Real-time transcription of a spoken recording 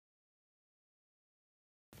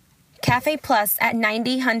Cafe Plus at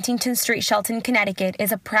 90 Huntington Street, Shelton, Connecticut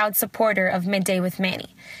is a proud supporter of Midday with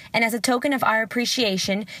Manny. And as a token of our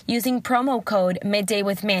appreciation, using promo code Midday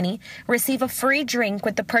with Manny, receive a free drink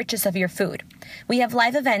with the purchase of your food. We have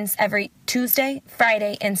live events every Tuesday,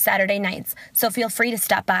 Friday, and Saturday nights, so feel free to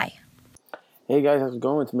stop by. Hey guys, how's it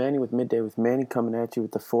going? It's Manny with Midday with Manny coming at you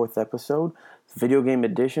with the 4th episode. It's video game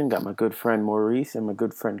edition. Got my good friend Maurice and my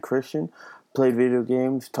good friend Christian. Played video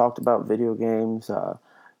games, talked about video games,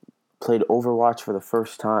 played Overwatch for the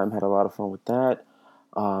first time, had a lot of fun with that.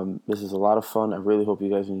 This is a lot of fun. I really hope you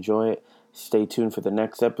guys enjoy it. Stay tuned for the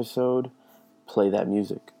next episode. Play that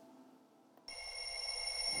music.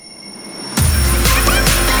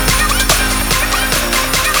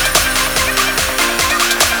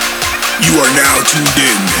 You are now tuned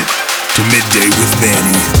in to Midday with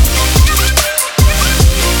Manny.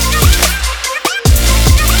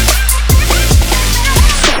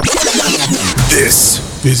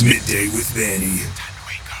 This is Midday with Manny. Time to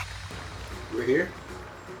wake up. We're here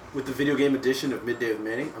with the video game edition of Midday with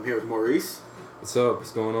Manny. I'm here with Maurice. What's up?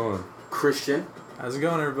 What's going on? Christian. How's it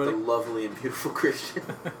going, everybody? The lovely and beautiful Christian.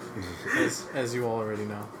 as you all already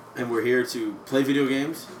know. And we're here to play video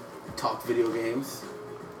games, talk video games,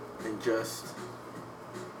 and just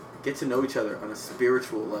get to know each other on a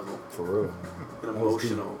spiritual level. For real. An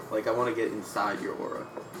emotional. Like, I want to get inside your aura.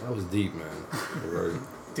 That was deep, man. Right.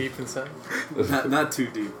 Deep inside? not too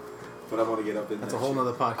deep, but I want to get up in That's that a whole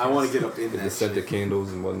nother podcast. I want to get up in that The scented shit.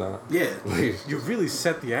 candles and whatnot. Yeah. You really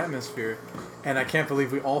set the atmosphere, and I can't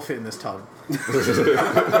believe we all fit in this tub. We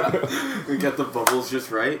got the bubbles just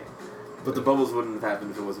right. But the bubbles wouldn't have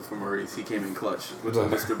happened if it wasn't for Maurice. He came in clutch with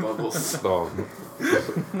Mr. Bubbles. Oh.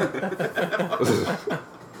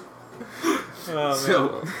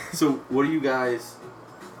 Oh, So what do you guys,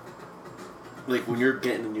 like, when you're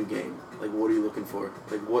getting a new game, like, what are you looking for?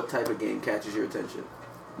 Like, what type of game catches your attention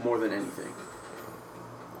more than anything?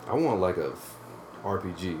 I want like a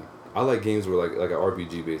RPG. I like games where like an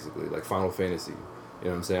RPG basically, like Final Fantasy. You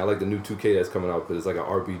know what I'm saying? I like the new 2K that's coming out because it's like an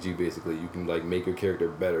RPG basically. You can like make your character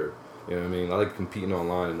better. You know what I mean? I like competing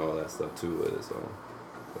online and all that stuff too with it. So,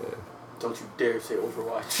 yeah. Don't you dare say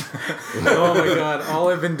Overwatch. Oh my god, all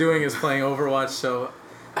I've been doing is playing Overwatch, so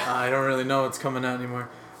I don't really know what's coming out anymore.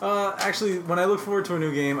 Actually, when I look forward to a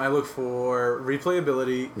new game, I look for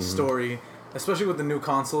replayability, story, especially with the new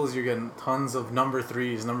consoles. You're getting tons of number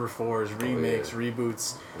 3s, number 4s, remakes,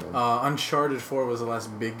 reboots. Uncharted 4 was the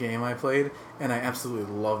last big game I played, and I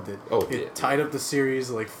absolutely loved it. It tied up the series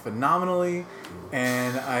like phenomenally,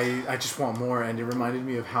 and I just want more, and it reminded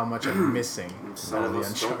me of how much I'm missing Some out of of the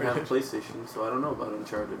us don't Uncharted. have a PlayStation, so I don't know about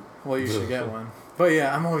Uncharted. Well, you should get one. But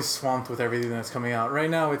yeah, I'm always swamped with everything that's coming out. Right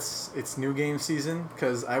now, it's new game season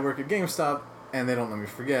because I work at GameStop and they don't let me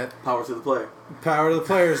forget. Power to the player. Power to the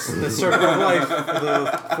players. The circle of life. For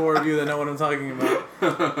the 4 of you that know what I'm talking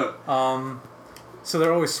about. So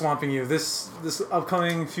they're always swamping you. This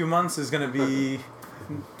upcoming few months is gonna be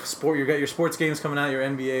sport. You got your sports games coming out. Your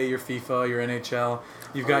NBA, your FIFA, your NHL.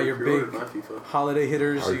 You've got your big holiday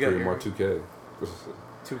hitters. You got your more 2K.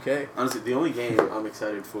 2K. Honestly, the only game I'm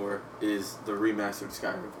excited for is the remastered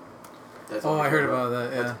Skyrim. That's all I care heard about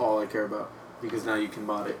that, yeah. That's all I care about. Because now you can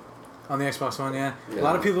mod it. On the Xbox One, yeah. A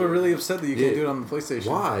lot of people are really upset that you can't do it on the PlayStation.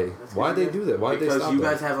 Why? Why'd they do that? Why'd they stop Because you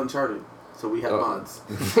that? guys have Uncharted, so we have mods.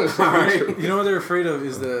 Alright? You know what they're afraid of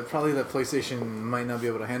is probably that PlayStation might not be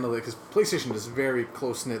able to handle it because PlayStation is very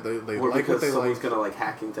close knit. They Or like what they someone's like. gonna like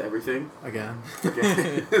hack into everything Again.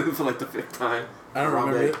 for like the 5th time. I don't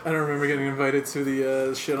remember getting invited to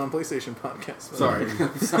the shit on PlayStation podcast. Sorry.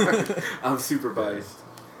 I'm super biased.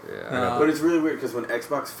 Yeah. But it's really weird because when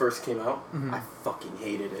Xbox first came out, I fucking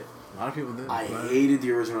hated it. A lot of people did. I hated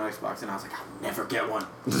the original Xbox, and I was like, I'll never get one.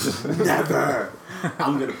 Never.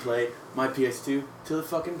 I'm gonna play my PS2 till it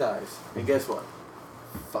fucking dies. And guess what?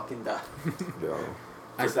 Fucking died. Yo.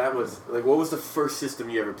 Because that was like, what was the first system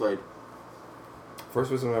you ever played? First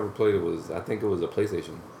system I ever played I think it was a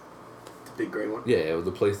PlayStation. The big gray one. Yeah, it was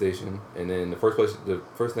a PlayStation, and then the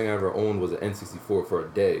first thing I ever owned was an N64 for a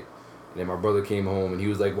day. And then my brother came home and he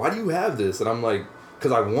was like, "Why do you have this?" And I'm like,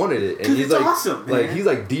 "Cause I wanted it." And he's it's like, awesome, man. he's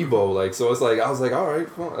like Debo, like so. It's like I was like, "All right,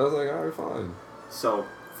 fine." I was like, "All right, fine." So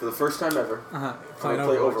for the first time ever, I'm gonna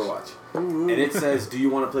play Overwatch, Ooh. and it says, "Do you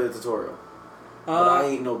want to play the tutorial?" But I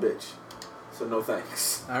ain't no bitch, so no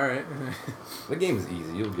thanks. All right. The game is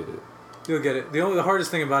easy. You'll get it. You'll get it. The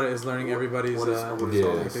hardest thing about it is learning everybody's what is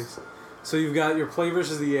tactics. So you've got your play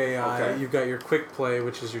versus the AI. Okay. You've got your quick play,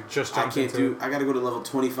 which is you're just jumping into. I gotta go to level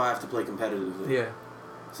 25 to play competitively. Yeah.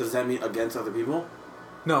 So does that mean against other people?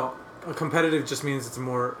 No, a competitive just means it's a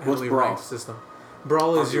more heavily Brawl? ranked system.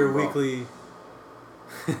 Brawl is your Brawl. weekly.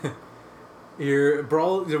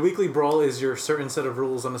 Your weekly brawl is your certain set of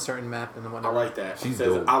rules on a certain map and whatnot. I like that. She's She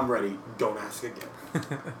says, dope. I'm ready. Don't ask again.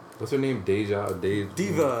 What's her name? Diva.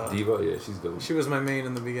 Diva. Yeah, she's dope. She was my main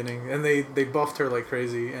in the beginning, and they buffed her like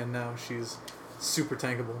crazy, and now she's super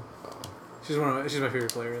tankable. She's my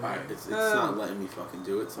favorite player in the Alright, game. it's not letting me fucking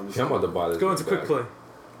do it, so I'm just I'm about to buy this. Go into quick play.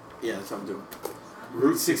 Yeah, that's what I'm doing.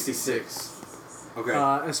 Route 66. Okay.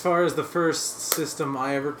 As far as the first system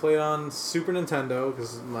I ever played on, Super Nintendo,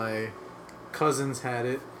 because my cousins had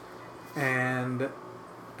it, and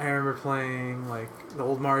I remember playing like the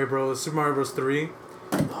old Mario Bros, Super Mario Bros. 3,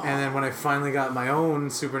 and then when I finally got my own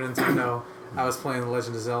Super Nintendo, I was playing The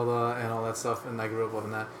Legend of Zelda and all that stuff, and I grew up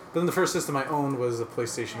loving that. But then the first system I owned was the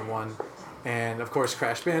PlayStation 1, and of course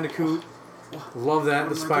Crash Bandicoot. Love that,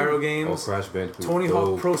 the Spyro games. Oh, Crash Bandicoot. Tony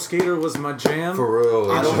Hawk Pro Skater was my jam. For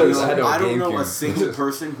real. I don't know a GameCube. single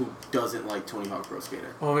person who doesn't like Tony Hawk Pro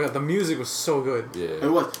Skater. Oh my god, the music was so good. Yeah.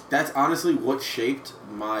 It was. That's honestly what shaped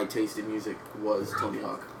my taste in music was Tony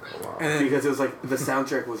Hawk. Wow. And then, Because it was like, the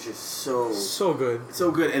soundtrack was just so good.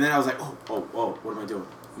 so good. And then I was like, oh, what am I doing?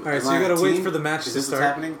 Alright, so you gotta wait for the match Is to this start. what's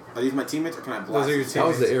happening? Are these my teammates or can I blast? Those are your these? That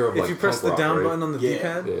was the era of If like you press punk the rock, down right? button on the Yeah.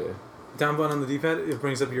 D-pad, Yeah. down button on the D-pad, it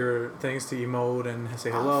brings up your things to emote and say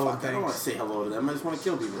hello and Fuck, I don't want to thanks. say hello to them. I just want to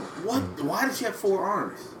kill people. What? Why does she have 4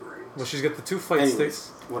 arms? Well, she's got the 2 fight Anyways, sticks.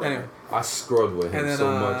 whatever. Anyway, I scrubbed with him And then,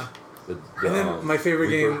 so much. and then my favorite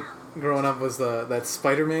Reaper. game growing up was that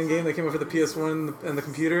Spider-Man game that came out for the PS1 and the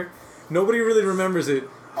computer. Nobody really remembers it.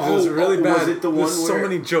 'Cause it was really bad. Was it the one There's so where-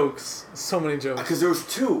 many jokes. So many jokes. Because there was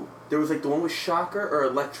 2. There was like the one with Shocker or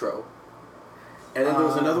Electro. And then there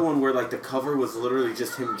was another one where like the cover was literally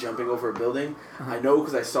just him jumping over a building. I know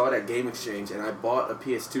because I saw it at Game Exchange and I bought a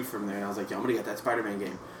PS2 from there and I was like, yo, I'm gonna get that Spider-Man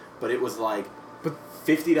game. But it was like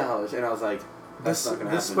 $50 and I was like, that's not gonna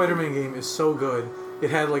happen. This Spider-Man game is so good. It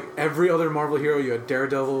had like every other Marvel hero. You had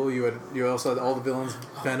Daredevil. You also had all the villains.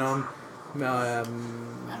 Venom. The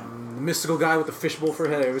mystical guy with the fishbowl for a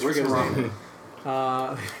head. I always Where's forget his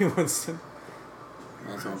Harambe? name. Winston.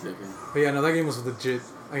 That's what I'm thinking. But yeah, no, that game was legit.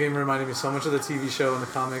 That game reminded me so much of the TV show and the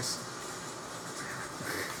comics.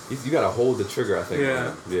 You gotta hold the trigger, I think.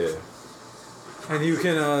 Yeah. Yeah. And you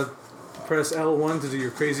can press L1 to do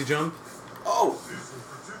your crazy jump, Oh!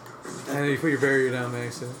 and then you put your barrier down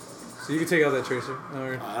next to it. So you can take out that tracer.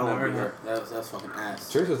 Or, I don't want to or be not. hurt. That's fucking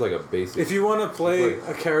ass. Tracer's like a basic. If you want to play It's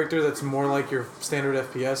a character that's more like your standard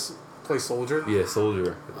FPS, play Soldier. Yeah,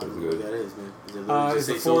 Soldier. I That's don't know who good. that is, man. Is it literally Is just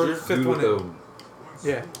the say Soldier? fifth Dude one with in. the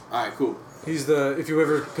Yeah. Alright, cool. He's the, if you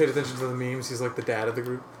ever paid attention to the memes, he's like the dad of the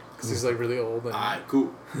group. Because he's like really old. And, Alright,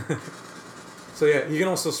 cool. so yeah, you can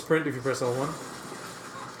also sprint if you press L1.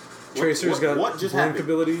 Tracer's got what just blink happened?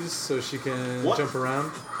 abilities, so she can What? jump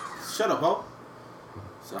around. Shut up, Ho.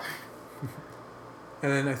 Sorry.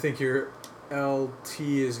 And then I think your LT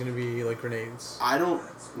is going to be like grenades. I don't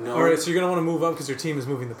know. Alright, so you're going to want to move up because your team is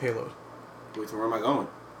moving the payload. Wait, so where am I going?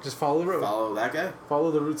 Just follow the road. Follow that guy? Follow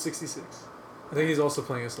the Route 66. I think he's also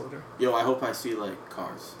playing a soldier. Yo, I hope I see, like,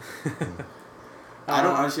 cars. I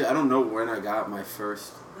don't know when I got my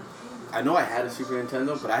first... I know I had a Super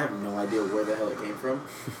Nintendo, but I have no idea where the hell it came from.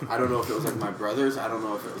 I don't know if it was, like, my brother's. I don't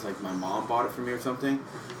know if it was, like, my mom bought it for me or something.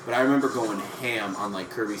 But I remember going ham on, like,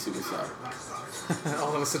 Kirby Superstar.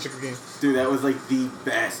 Oh, that was such a good game. Dude, that was, like, the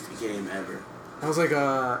best game ever. That was like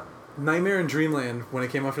Nightmare in Dreamland when it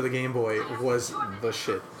came out for the Game Boy was the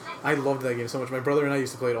shit. I loved that game so much. My brother and I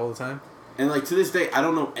used to play it all the time. And, like, to this day, I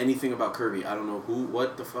don't know anything about Kirby. I don't know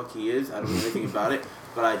what the fuck he is. I don't know anything about it.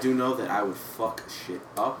 But I do know that I would fuck shit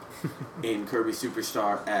up in Kirby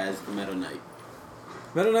Superstar as the Meta Knight.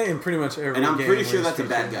 Meta Knight in pretty much every game. And I'm pretty where sure he's that's a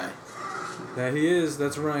bad featured. guy. That he is.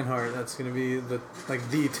 That's Reinhardt. That's gonna be the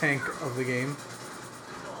tank of the game.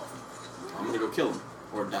 I'm gonna go kill him.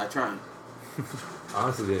 Or die trying. I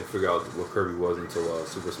honestly didn't figure out what Kirby was until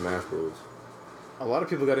Super Smash Bros. A lot of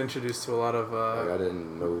people got introduced to a lot of Like I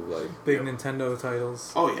didn't know like big Nintendo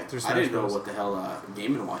titles. Oh yeah, through I Smash didn't know Bros. what the hell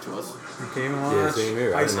Game & Watch was. Game & yeah Watch, same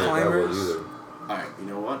here. I Ice didn't know what that was Climbers. either. Alright, you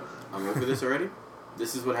know what? I'm over this already.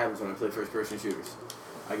 This is what happens when I play first-person shooters.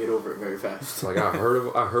 I get over it very fast. Like I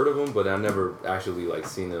heard of them, but I never actually like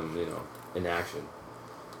seen them, in action.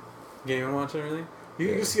 Game & Watch and everything. You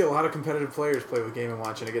Yeah. see a lot of competitive players play with Game &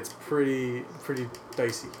 Watch, and it gets pretty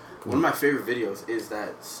dicey. One of my favorite videos is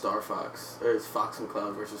that Star Fox, or it's Fox and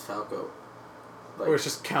Cloud versus Falco. Like, Or it's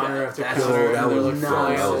just counter after that's counter, that and they're was like nuts.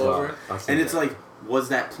 flying that all was over. I seen And it's that. like, was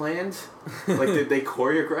that planned? Like, did they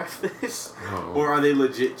choreograph this? I don't know. Or are they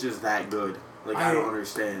legit just that good? Like, I don't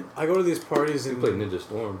understand. I go to these parties You in played Ninja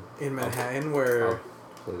Storm. Manhattan where I'll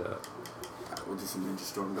play that. Alright, we'll do some Ninja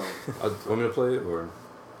Storm go. Want me to play it or?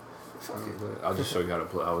 Fuck it. I'll just show you how to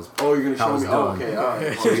play. Oh, you're gonna how show it's me? done. Oh, okay, all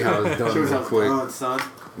right. Show you how it's done Show us real how it's quick. done, son.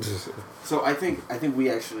 So I think we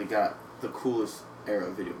actually got the coolest era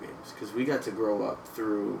of video games because we got to grow up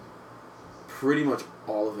through pretty much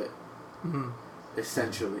all of it,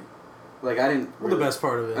 essentially. Like I didn't. Well, the best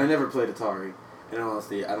part of it. I never played Atari, and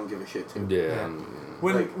honestly, I don't give a shit to. Yeah.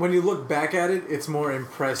 When you look back at it, it's more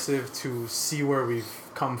impressive to see where we've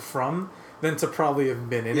come from than to probably have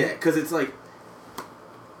been in Yeah, it. because it's like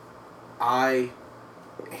I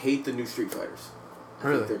hate the new Street Fighters. I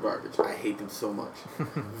Really? think they're garbage. I hate them so much.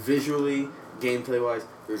 Visually, gameplay-wise,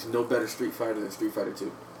 there's no better Street Fighter than Street Fighter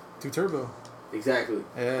 2. 2 Turbo. Exactly.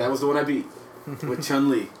 Yeah. That was the one I beat with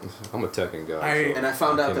Chun-Li. I'm a Tekken guy. And I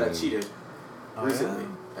found out that I can't cheated Oh, recently.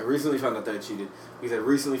 I recently found out that I cheated because I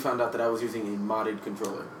recently found out that I was using a modded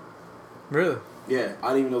controller. Really? Yeah, I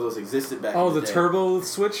didn't even know those existed back Oh, in the the day. Turbo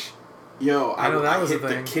switch? Yo, I know that was a hit the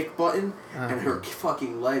thing. kick button, Uh-huh. and her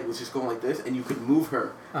fucking leg was just going like this, and you could move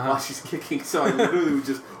her Uh-huh. while she's kicking. So I literally would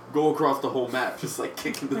just go across the whole map, just like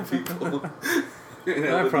kicking the people.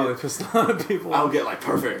 That probably pissed a lot of people I would off. get like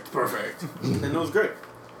perfect, and it was great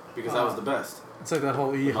because I was the best. It's like that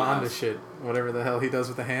whole E Honda Nice. shit, whatever the hell he does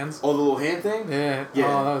with the hands. Oh, the little hand thing. Yeah. Yeah.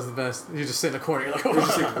 Oh, that was the best. You just sit in a corner, you're like, It was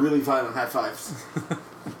just oh, like really violent high fives.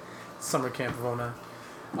 summer camp of 09.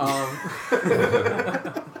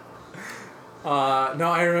 No,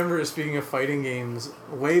 I remember, speaking of fighting games,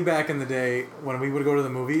 way back in the day when we would go to the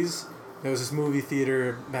movies, there was this movie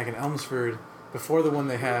theater back in Elmsford, before the one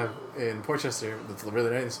they have in Portchester, that's really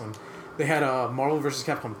nice one. They had Marvel vs.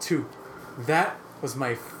 Capcom 2. That was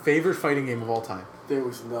my favorite fighting game of all time. There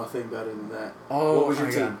was nothing better than that. Oh, what was your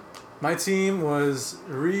my team? God. My team was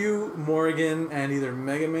Ryu, Morrigan, and either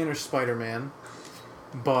Mega Man or Spider-Man.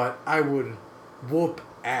 But I would whoop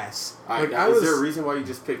ass. Alright, now, is there a reason why you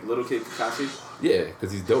just picked Little Kid Kakashi? Yeah,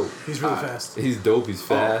 because he's dope. He's really fast. He's dope. He's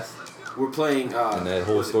fast. We're playing And that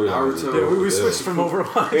whole was it storyline was Naruto. dope. Yeah, we switched from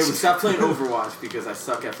Overwatch. Yeah, we stopped playing Overwatch because I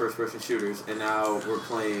suck at first-person shooters, and now we're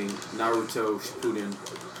playing Naruto Shippuden.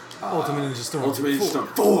 Ultimate Ninja Storm. Ultimate Ninja 4. Storm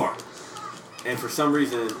 4! And for some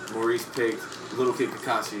reason, Maurice picked Little Kid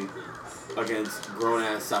Kakashi against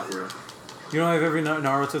grown-ass Sakura. You know, I have every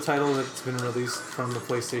Naruto title that's been released from the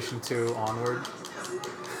PlayStation 2 onward.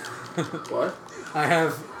 What? I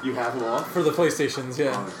have, You have them all? for the PlayStations,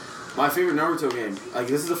 yeah. My favorite Naruto game, like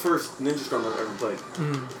this is the first Ninja Storm I've ever played.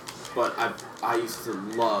 But I used to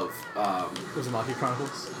love Uzumaki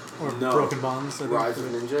Chronicles. Or No. Broken Bonds, I think. Rise of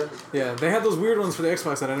Ninja. Yeah, they had those weird ones for the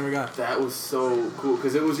Xbox that I never got. That was so cool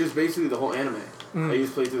because it was just basically the whole anime. I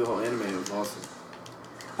used to play through the whole anime. It was awesome.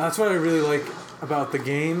 That's what I really like about the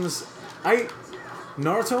games.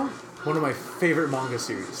 Naruto, one of my favorite manga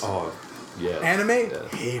series. Oh, yeah. Anime, Yeah.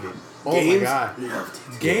 hate it. Oh Games, my god. loved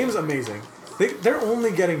it. Games, amazing. They're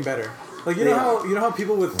only getting better. Like you know how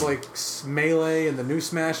people with like Melee and the new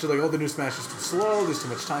Smash, they're like, oh, the new Smash is too slow. There's too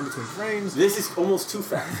much time between frames. This is almost too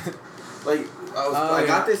fast. Like I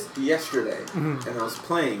got this yesterday and I was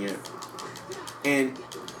playing it, and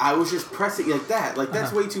I was just pressing like that. Like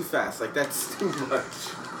that's way too fast. Like that's too much.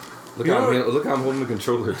 Look how I'm holding the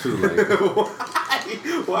controller too.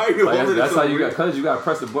 Like, Why are you holding that's it so how you weird? got. Cause you gotta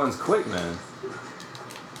press the buttons quick, man.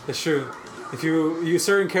 It's true. If you use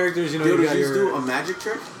certain characters, you know, Yo, you did got you your. do a magic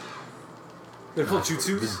trick? They're called This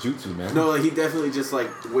jutsus. is jutsu, man. No, like he definitely just like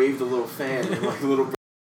waved a little fan and like a little.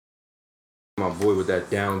 My boy with that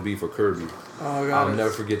down B for Kirby. Oh god. I'll never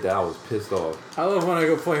forget that. I was pissed off. I love when I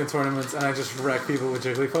go play in tournaments and I just wreck people with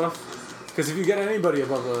Jigglypuff. Because if you get anybody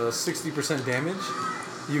above a 60% damage,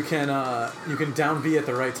 you can down B at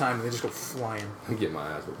the right time and they just go flying. I'm getting my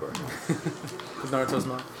ass whipped right now. With Naruto's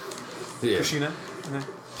mom. Yeah. Kushina. Yeah.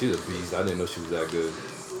 She's a beast. I didn't know she was that good.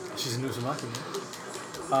 She's an Uzumaki.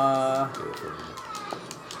 Yeah.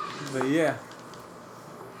 But yeah.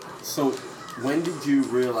 So, when did you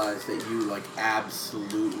realize that you like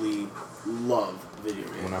absolutely love video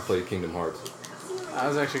games? When I played Kingdom Hearts. I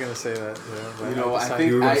was actually going to say that. Yeah, but You know, I decided- think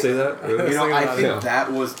You were gonna I- say that? Really? You know, I Thinking think about it.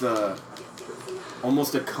 that was the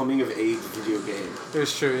almost a coming of age video game.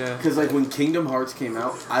 It's true, yeah. Because like when Kingdom Hearts came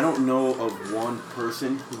out, I don't know of one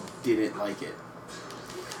person who didn't like it.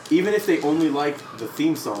 Even if they only liked the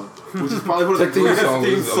theme song, which is probably one of the The theme greatest song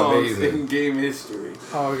theme was songs amazing. in game history.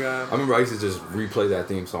 Oh god. I remember I used to just replay that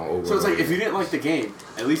theme song over. So it's and like if over. you didn't like the game,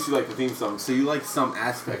 at least you like the theme song, so you like some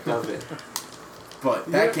aspect of it.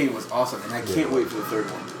 But that game was awesome, and I can't wait for the third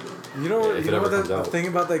one. You know, Yeah, if you it know what ever the comes out. thing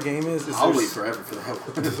about that game is I'll there's- wait forever for that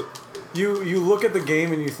one. You look at the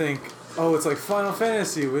game and you think, oh, it's like Final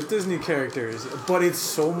Fantasy with Disney characters, but it's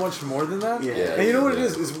so much more than that. Yeah. And you know what it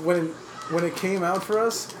is when it came out for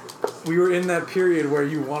us, we were in that period where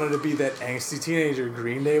you wanted to be that angsty teenager.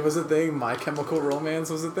 Green Day was a thing. My Chemical Romance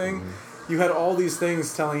was a thing. You had all these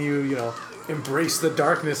things telling you, embrace the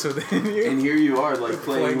darkness within you. And here you are, like,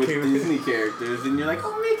 playing with Disney characters, and you're like,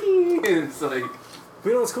 oh, Mickey! And it's like... But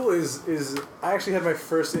you know what's cool is I actually had my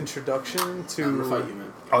first introduction to... I'm gonna fight you,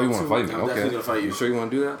 man. Oh, you want to fight me? I'm Okay. definitely gonna fight you. You sure you want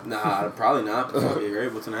to do that? Nah, probably not. But okay,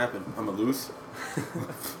 right? What's gonna happen? I'm gonna lose?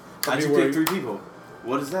 How'd you pick 3 people?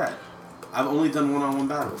 What is that? I've only done one-on-one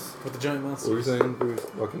battles. With the giant monster. What were you saying?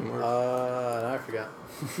 Fucking Mark? Now I forgot.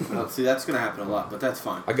 Well, see, that's gonna happen a lot, but that's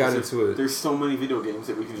fine. I got into it. There's so many video games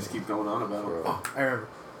that we can just keep going on about. Oh, I remember.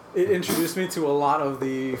 It introduced me to a lot of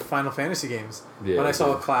the Final Fantasy games. Yeah, when I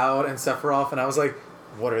saw Cloud and Sephiroth, and I was like,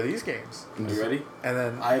 what are these games? Are you ready? And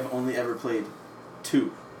then... I've only ever played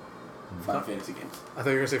 2 Final Fantasy games. I thought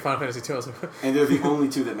you were going to say Final Fantasy 2. I was like, And they're the only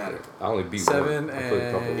 2 that matter. I only beat 7 one. I played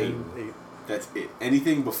a couple. and 8. That's it.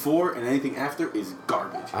 Anything before and anything after is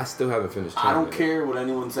garbage. I still haven't finished. I don't care what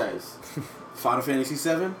anyone says. Final Fantasy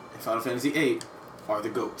 7 and Final Fantasy 8 are the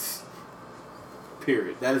GOATs.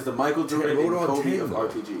 Period. That is the Michael Jordan and Kobe of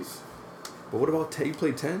RPGs. But what about 10? You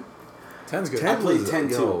played 10? 10's good. 10 I played 10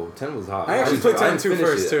 too. Yo, 10 was hot. I actually played 10 2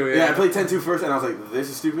 first, too. Yeah, I played 10-2 first, and I was like, this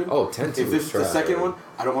is stupid. Oh, 10-2 If this is the second one,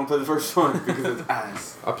 I don't want to play the first one because it's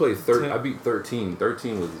ass. I played 13. I beat 13.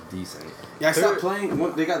 13 was decent. Yeah, I stopped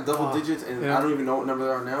playing. They got double digits, and I don't even know what number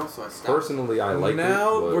they are now, so I stopped. Personally, I like it.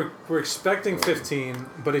 Now, we're expecting 15,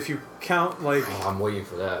 but if you count, like... Oh, I'm waiting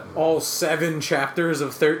for that. Man. All 7 chapters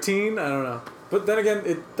of 13, I don't know. But then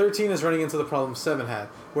again, 13 is running into the problem 7 had,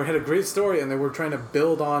 where it had a great story, and they were trying to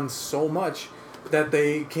build on so much that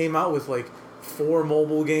they came out with, like, 4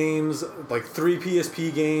 mobile games, like 3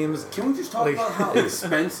 PSP games. Can we just talk about how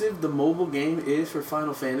expensive the mobile game is for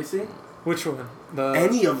Final Fantasy? Which one?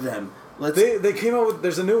 Any of them. They came out with...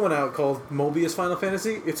 There's a new one out called Mobius Final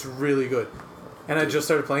Fantasy. It's really good. And I just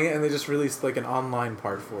started playing it, and they just released, like, an online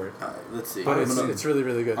part for it. Alright, let's see. But it's really,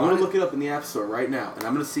 really good. I'm going to look it up in the App Store right now, and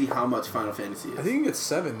I'm going to see how much Final Fantasy is. I think you can get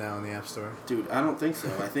 7 now in the App Store. Dude, I don't think so.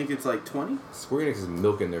 I think it's like 20. Square Enix is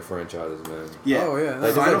milking their franchises, man. Yeah. Oh, yeah.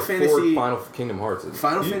 Like, Final Fantasy... 4 Final Kingdom Hearts.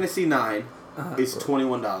 Final Fantasy 9 is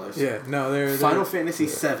 $21. Yeah, no, they're... Final Fantasy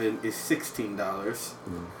 7 is $16.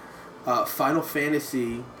 Final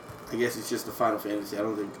Fantasy... I guess it's just the Final Fantasy. I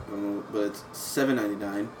don't know, but it's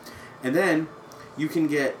 $7.99. And then you can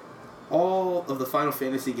get all of the Final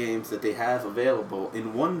Fantasy games that they have available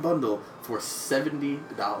in one bundle for $70.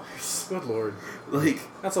 Good lord. Like,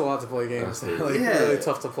 that's a lot to play games. That's Like, yeah. really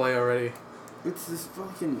tough to play already. it's this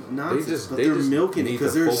fucking nonsense. they They're just milking it need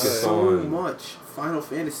because to there's focus so on- much Final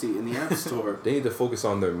Fantasy in the App Store. They need to focus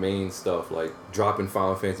on their main stuff, like dropping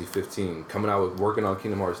Final Fantasy 15, coming out with working on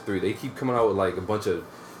Kingdom Hearts 3. They keep coming out with like a bunch of...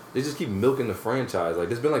 They just keep milking the franchise. Like,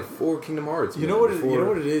 there's been like 4 Kingdom Hearts. You know what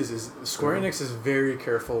it is Square Enix is very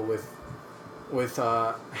careful with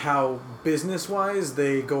how business-wise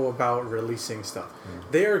they go about releasing stuff.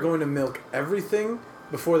 They are going to milk everything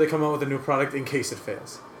before they come out with a new product in case it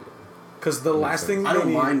fails. Because the last thing I don't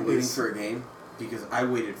they need mind waiting is... for a game because I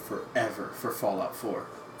waited forever for Fallout 4.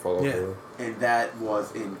 Fallout Yeah. 4. And that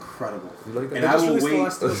was incredible. You like that? And They I just will released the wait.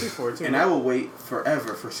 last DLC for it, too. And I will wait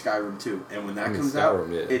forever for Skyrim 2. And when that comes Skyrim, out,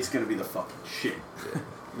 yeah. it's gonna be the fucking shit.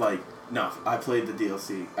 Like, no, I played the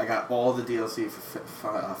DLC. I got all the DLC for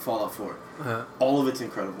Fallout 4. All of it's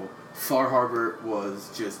incredible. Far Harbor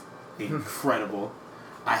was just incredible.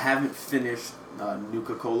 I haven't finished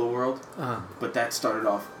Nuka-Cola World, but that started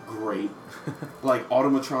off great. Like,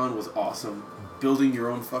 Automatron was awesome. Building your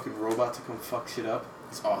own fucking robot to come fuck shit up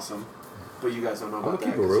is awesome. But you guys don't know about that.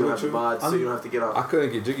 keep it 'cause real you don't with have the you. mods, so you don't have to get off. I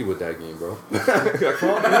couldn't get jiggy with that game, bro. I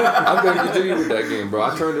couldn't get jiggy with that game, bro.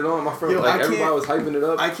 I turned it on. My friend, Yo, like, everybody was hyping it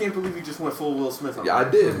up. I can't believe you just went full Will Smith on Yeah, that. I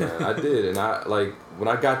did, man. I did. And I, like, when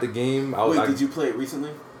I got the game, I was Wait, did you play it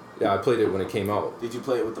recently? Yeah, I played it when it came out. Did you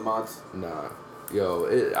play it with the mods? Nah.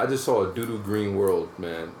 Yo, I just saw a doo-doo green world,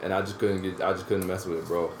 man. And I just couldn't mess with it,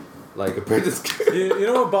 bro. Like, compared to this game. You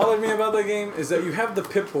know what bothered me about that game is that you have the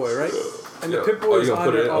Pip-Boy, right? And the Yo, Pip-Boy is you gonna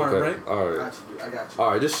on put it your in? arm, Okay. right? All right. I got you.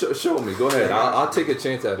 All right, just show me. Go ahead. I'll take a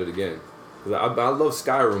chance at it again. 'Cause I love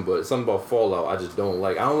Skyrim, but something about Fallout I just don't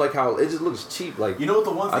like. I don't like how it just looks cheap. Like, You know what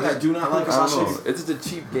the one thing I do not like about don't know. this? It's just a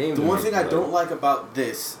cheap game. The to one me. thing I Like, don't like about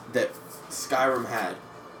this that Skyrim had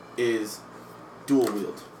is dual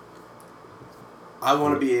wield. I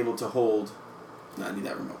want to be able to hold... No, I need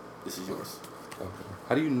that remote. This is yours. Okay.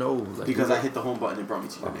 How do you know? Like, Because I hit the home button and it brought me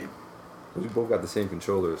to your name. We both got the same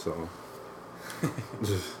controller, so.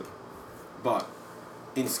 But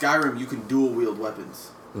in Skyrim, you can dual wield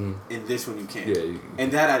weapons. Mhm. In this one, you can't. Yeah.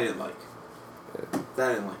 And that I didn't like.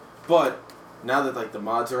 That I didn't like. But now that like the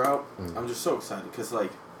mods are out, I'm just so excited because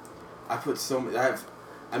like I put so many. I have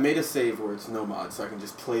I made a save where it's no mods, so I can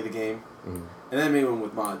just play the game. Mm. And then I made one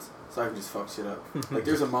with mods, so I can just fuck shit up. Like,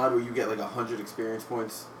 there's a mod where you get, like, 100 experience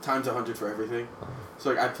points, times 100 for everything. So,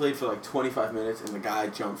 like, I played for, like, 25 minutes, and the guy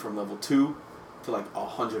jumped from level 2 to, like,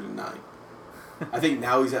 109. I think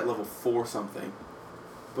now he's at level 4 something.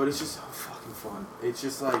 But it's just so fucking fun. It's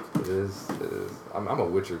just, like... It is. I'm a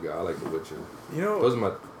Witcher guy. I like The Witcher. You know... Those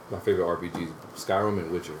are my favorite RPGs. Skyrim and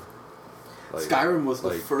Witcher. Like, Skyrim was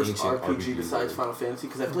the first ancient RPG besides like. Final Fantasy,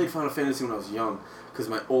 because I played Final Fantasy when I was young, because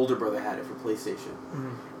my older brother had it for PlayStation,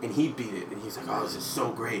 and he beat it, and he's like, "Oh, this is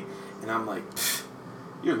so great," and I'm like,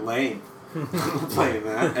 "You're lame." I'm playing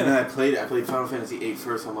that, and then I played Final Fantasy VIII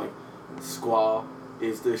first. I'm like, Squall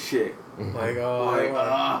is the shit. Like,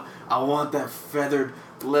 I want that feathered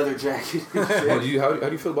leather jacket. And shit. How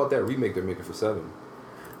do you feel about that remake they're making for 7?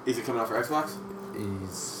 Is it coming out for Xbox?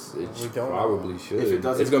 It probably should. If it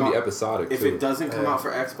doesn't it's gonna come be out- episodic. If too. it doesn't come out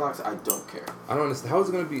for Xbox, I don't care. I don't understand how it's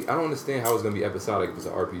gonna be. I don't understand how it's gonna be episodic if it's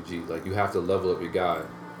an RPG. Like you have to level up your guy.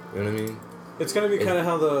 You know what I mean? It's gonna be kind of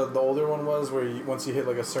how the older one was, where once you hit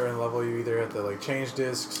like a certain level, you either have to like change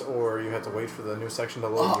discs or you have to wait for the new section to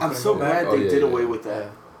load. Oh, You I'm couldn't so go back. glad they did away with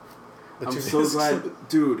that. The I'm two so discs. glad,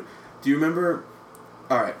 dude. Do you remember?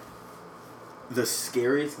 All right, the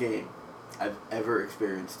scariest game I've ever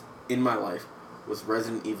experienced in my life was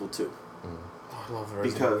Resident Evil 2. Oh, I love the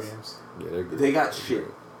Resident Evil Because games. Yeah, they're good. they got They're shit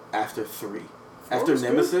good. after 3. 4 After was good.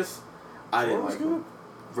 Nemesis, I didn't Four was like them. good.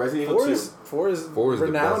 Resident Evil 2. Four is Four is the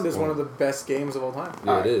renowned best as one one. of the best games of all time.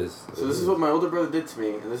 Yeah, Alright. it is. So this is what my older brother did to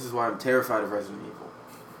me, and this is why I'm terrified of Resident Evil.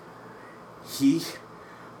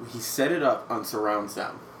 He set it up on surround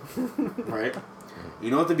sound, right? You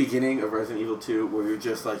know at the beginning of Resident Evil 2 where you're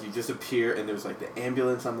just like, you just appear and there's like the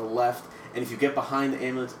ambulance on the left, and if you get behind the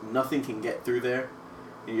ambulance, nothing can get through there,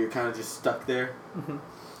 and you're kind of just stuck there.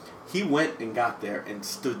 He went and got there and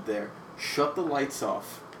stood there, shut the lights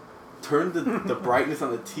off, turned the brightness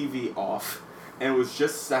on the TV off, and it was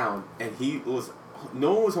just sound, and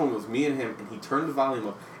no one was home, it was me and him, and he turned the volume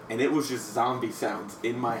up, and it was just zombie sounds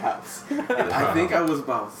in my house. And I think I was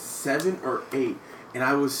about 7 or 8, and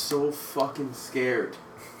I was so fucking scared.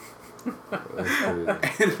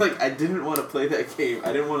 And like, I didn't want to play that game.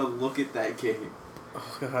 I didn't want to look at that game.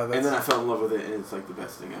 Oh, God, And then I fell in love with it, and it's like the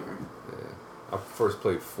best thing ever. Yeah. I first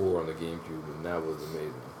played 4 on the GameCube, and that was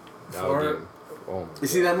amazing. That 4? game, oh my You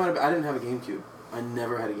see, God. I didn't have a GameCube. I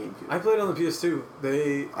never had a GameCube. I played on the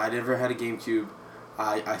PS2. I never had a GameCube.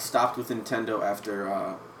 I stopped with Nintendo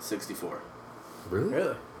after 64.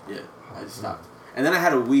 Really? Yeah, I just stopped. And then I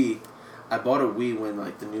had a Wii. I bought a Wii when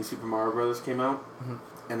like the new Super Mario Brothers came out,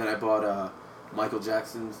 and then I bought Michael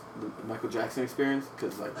Jackson Experience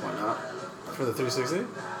because like why not? For the 360?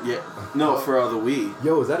 Yeah, no, for the Wii.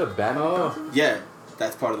 Yo, is that a Batman costume? Yeah,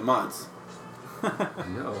 that's part of the mods.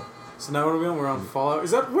 No. So now what are we on? We're on Fallout.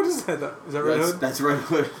 What is that? Is that Red Hood? That's Red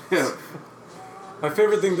Hood. Yeah. My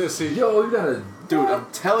favorite thing to see. Yo, you gotta... Dude, I'm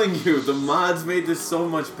telling you, the mods made this so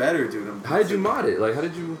much better, dude. How did you mod it? Like, how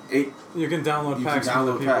did you... You can download You packs can from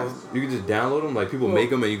other download people. packs. You can just download them? Like, people Well,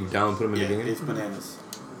 make them and you can download and put them in Yeah, the game? it's bananas.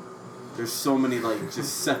 There's so many, like,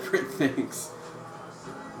 just separate things.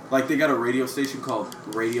 Like, they got a radio station called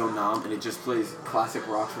Radio Nam, and it just plays classic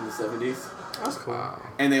rock from the 70s. That's cool. Wow.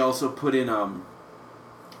 And they also put in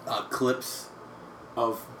clips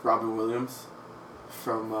of Robin Williams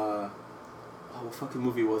from, what fucking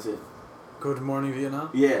movie was it? Good Morning Vietnam.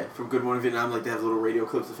 Yeah, from Good Morning Vietnam. Like, they have little radio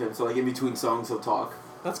clips of him. So, like, in between songs, he'll talk.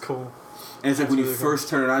 That's cool. And it's like That's when you really first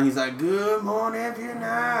turn it on, he's like, "Good morning,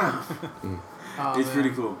 Vietnam." Oh, It's man. pretty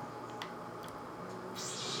cool.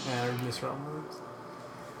 Yeah, I miss Robin Williams.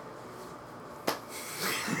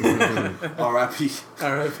 R.I.P.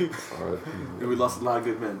 R.I.P. Alright. And we lost a lot of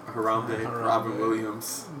good men. Harambe, Harambe, Robin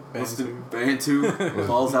Williams, Bantu. Bantu,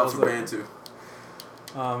 balls out for Balls out. Bantu.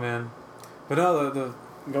 Oh man, but no, the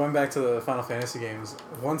going back to the Final Fantasy games.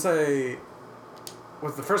 The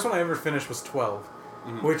first one I ever finished was 12,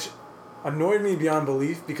 which annoyed me beyond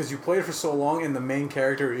belief because you play it for so long and the main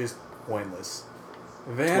character is pointless.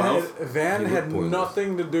 Van 12? Van He had looked pointless.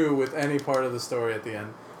 nothing to do with any part of the story at the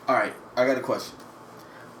end. All right, I got a question.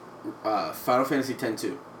 Final Fantasy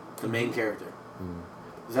X-2, the main character.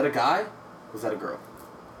 Was that a guy? Was that a girl?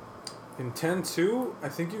 In 10-2, I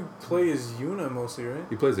think you play as Yuna mostly, right?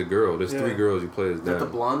 He plays a girl. There's Yeah. 3 girls you play as Is that the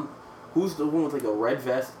them. blonde? Who's the one with like a red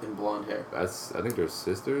vest and blonde hair? I think they're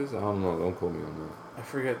sisters. I don't know. Don't quote me on that. I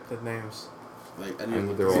forget the names. Like I I think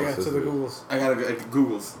need they're all Yeah, to the sisters. Googles. I gotta like,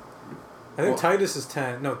 Googles. I think Well- Titus is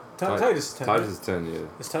 10. No, Titus is 10. Titus right? is 10,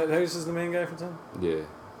 yeah. Titus is the main guy for 10? Yeah.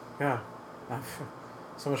 Yeah.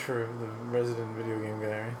 So much for the resident video game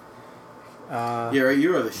guy, right? Yeah, right.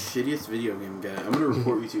 You are the shittiest video game guy. I'm gonna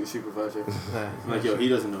report you to your supervisor. I'm like, yo, he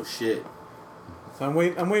doesn't know shit. So I'm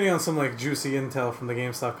waiting on some like juicy intel from the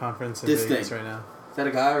GameStop conference in Vegas right now. Is that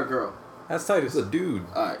a guy or a girl? That's Titus. It's a dude.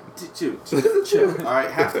 Alright, chill.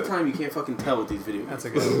 Alright, half the time you can't fucking tell with these video games. That's a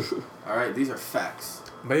good one. Alright, these are facts.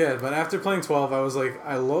 But after playing 12, I was like,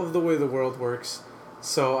 I love the way the world works.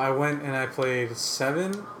 So I went and I played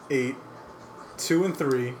 7, 8, 2, and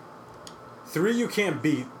 3. 3 you can't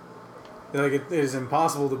beat. Like, it is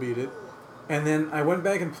impossible to beat it. And then I went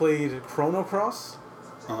back and played Chrono Cross.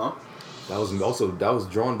 Uh-huh. That was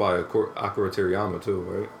drawn by Akira Toriyama too,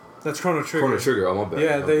 right? That's Chrono Trigger. Chrono Trigger, oh my bad.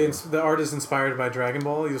 Yeah, the art is inspired by Dragon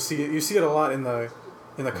Ball. You see it a lot in the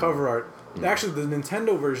cover art. Actually, the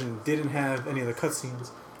Nintendo version didn't have any of the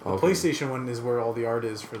cutscenes. The PlayStation one is where all the art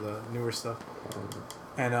is for the newer stuff.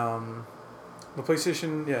 And the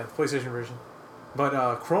PlayStation version.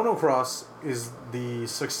 But Chrono Cross is the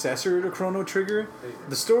successor to Chrono Trigger.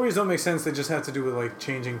 The stories don't make sense. They just have to do with like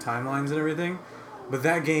changing timelines and everything. But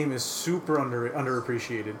that game is super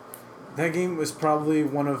underappreciated. That game was probably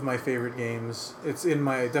one of my favorite games. It's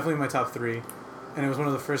definitely in my top 3. And it was one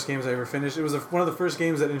of the first games I ever finished. It was one of the first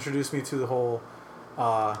games that introduced me to the whole,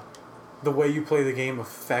 the way you play the game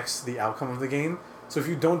affects the outcome of the game. So if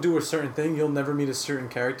you don't do a certain thing, you'll never meet a certain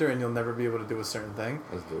character, and you'll never be able to do a certain thing.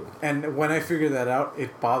 That's dope. And when I figured that out,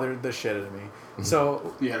 it bothered the shit out of me.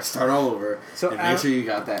 So you gotta start all over and make sure you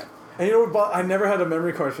got that. And you know what? I never had a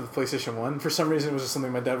memory card for the PlayStation 1. For some reason, it was just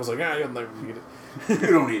something my dad was like, you'll never beat it. You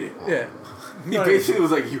don't need it. Yeah. He basically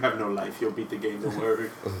was like, you have no life. You'll beat the game. Don't worry.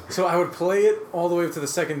 So I would play it all the way up to the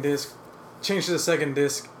second disc, change to the second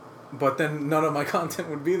disc, but then none of my content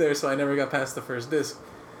would be there, so I never got past the first disc.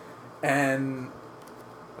 And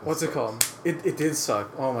what's it called? It did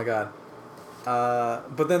suck. Oh my god.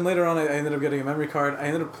 But then later on, I ended up getting a memory card. I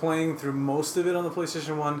ended up playing through most of it on the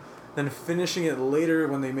PlayStation 1, then finishing it later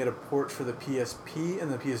when they made a port for the PSP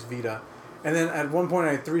and the PS Vita. And then at one point,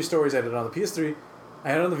 I had 3 stories. I had it on the PS3, I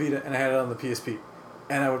had it on the Vita, and I had it on the PSP.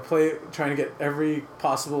 And I would play it trying to get every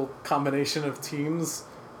possible combination of teams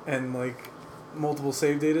and like multiple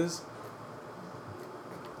save datas.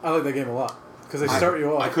 I like that game a lot because they start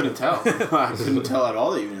you off. I couldn't tell. I couldn't tell at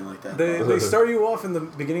all that you didn't like that. They start you off in the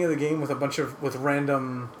beginning of the game with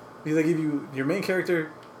random. They give you your main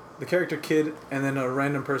character, the character Kid, and then a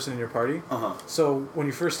random person in your party. So when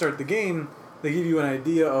you first start the game, they give you an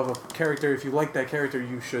idea of a character. If you like that character,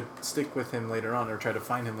 you should stick with him later on or try to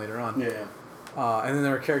find him later on. Yeah. And then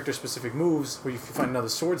there are character-specific moves where you find another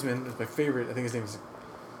swordsman. It's my favorite. I think his name is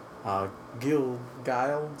Guile. You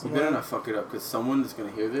better not fuck it up because someone is going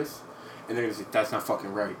to hear this and they're going to say, that's not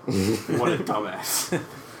fucking right. What a dumbass.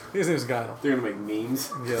 His name is Guile. They're going to make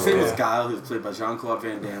memes. Yeah, His name is Guile, who was played by Jean-Claude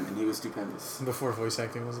Van Damme, and he was stupendous. Before voice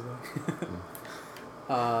acting was a thing.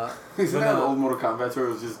 Isn't that an old Mortal Kombat where it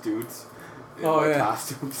was just dudes in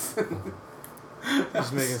costumes?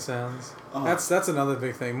 Just making sounds. That's another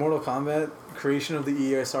big thing. Mortal Kombat, creation of the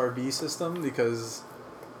ESRB system, because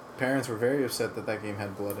parents were very upset that game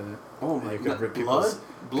had blood in it. Oh my god, blood people's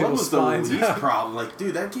was the least problem. Like,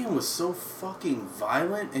 dude, that game was so fucking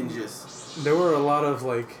violent and just... There were a lot of,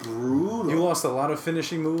 like... brutal. You lost a lot of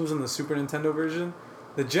finishing moves in the Super Nintendo version.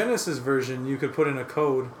 The Genesis version, you could put in a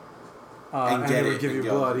code and it would give you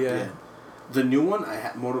blood, yeah. The new one, I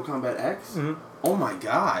had Mortal Kombat X. Mm-hmm. Oh my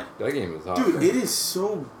god. That game is hot. Dude, it is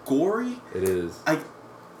so gory. It is.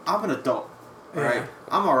 I'm an adult, right?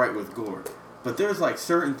 I'm alright with gore. But there's like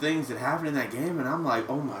certain things that happen in that game and I'm like,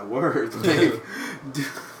 oh my word. Like,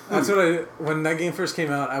 that's what when that game first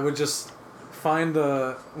came out, I would just find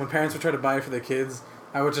when parents would try to buy it for their kids,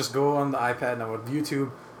 I would just go on the iPad and I would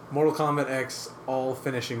YouTube Mortal Kombat X all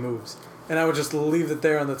finishing moves. And I would just leave it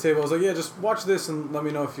there on the table. I was like, yeah, just watch this and let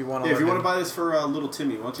me know if you want to if you want to buy this for little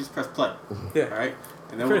Timmy, why don't you just press play? Yeah. Alright?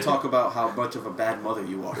 And then we'll talk about how much of a bad mother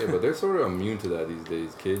you are. Yeah, but they're sort of immune to that these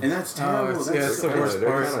days, kids. And that's terrible. That's the worst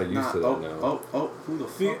part. They're kind of used to that now. Who the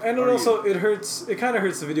fuck and also, it hurts. It kind of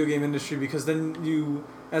hurts the video game industry because then you,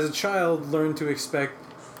 as a child, learn to expect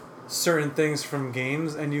certain things from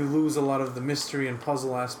games, and you lose a lot of the mystery and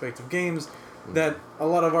puzzle aspect of games that a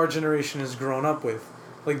lot of our generation has grown up with.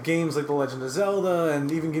 Like games like The Legend of Zelda,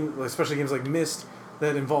 and even especially games like Myst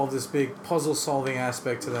that involve this big puzzle-solving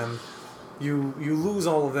aspect to them. You lose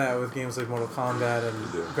all of that with games like Mortal Kombat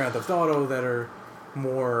and Grand Theft Auto that are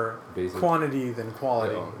more basic quantity than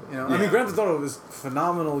quality. I mean, Grand Theft Auto is a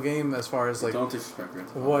phenomenal game as far as like don't disrespect Grand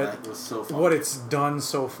Theft Auto. That was so fun. What it's done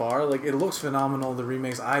so far. Like it looks phenomenal. The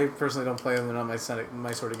remakes, I personally don't play them; they're not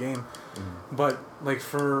my sort of game. But like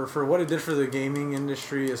for what it did for the gaming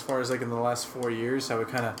industry, as far as like in the last 4 years, how it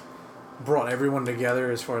kind of brought everyone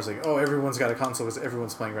together as far as like, oh, everyone's got a console because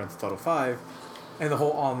everyone's playing Grand Theft Auto 5, and the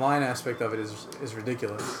whole online aspect of it is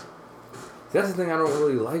ridiculous. That's the thing I don't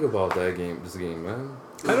really like about this game, man.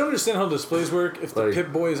 I don't understand how displays work if the Like-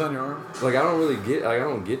 Pip-Boy is on your arm. Like, I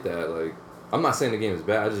don't get that. Like, I'm not saying the game is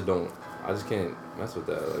bad. I just can't mess with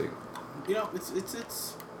that. Like, You know,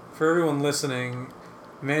 it's. For everyone listening,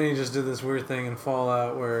 Manny just did this weird thing in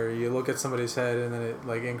Fallout where you look at somebody's head and then it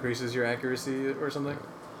like increases your accuracy or something.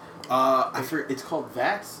 I forget. It's called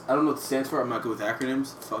VATS. I don't know what it stands for. I'm not good with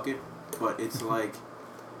acronyms. Fuck it. But it's like,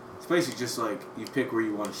 it's basically just like you pick where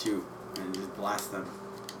you want to shoot and just blast them.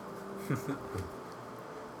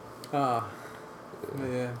 Ah,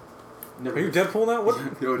 yeah. Never Are you Deadpool now?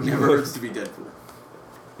 What? No, it never hurts to be Deadpool.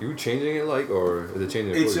 you changing it like, or is it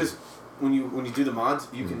changing it? It's for you? just when you do the mods,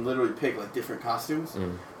 you can literally pick like different costumes,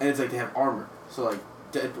 and it's like they have armor. So like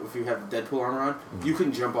if you have Deadpool armor on, you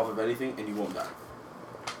can jump off of anything and you won't die.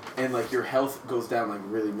 And like your health goes down like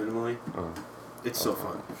really minimally. It's so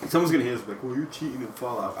fun. Someone's gonna hear this like, "Well, you're cheating in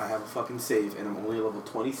Fallout." I have a fucking save, and I'm only level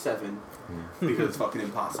 27 because it's fucking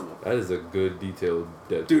impossible. That is a good detailed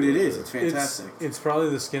Deadpool. Dude, it is. It's fantastic. It's probably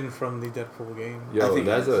the skin from the Deadpool game. I Yo, think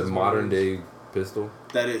that's that's a modern day pistol.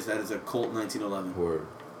 That is a Colt 1911. Word.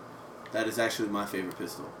 That is actually my favorite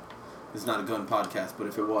pistol. It's not a gun podcast, but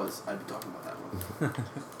if it was, I'd be talking about that one.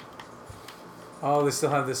 Oh, they still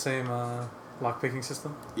have the same lockpicking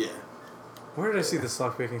system? Yeah. Where did I see this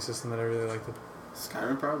lockpicking system that I really liked?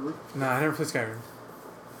 Skyrim probably. Nah, I never played Skyrim.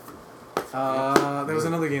 There was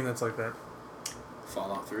another game that's like that.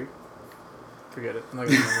 Fallout 3. Forget it. I'm not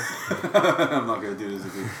gonna remember. I'm not gonna do this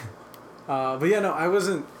again. But yeah, no, I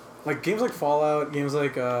wasn't like games like Fallout, games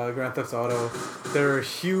like Grand Theft Auto. They're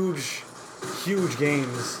huge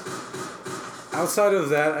games. Outside of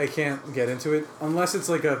that, I can't get into it unless it's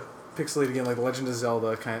like a pixelated game, like Legend of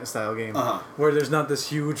Zelda kind of style game, where there's not this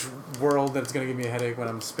huge world that's gonna give me a headache when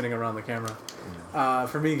I'm spinning around the camera.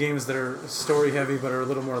 For me, games that are story heavy but are a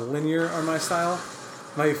little more linear are my style.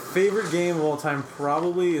 My favorite game of all time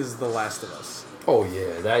probably is The Last of Us. Oh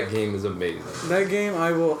yeah, that game is amazing. That game,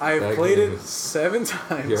 I've played it 7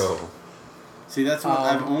 times. Yo. See, that's what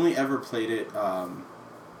I've only ever played it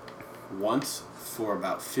once for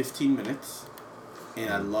about 15 minutes, and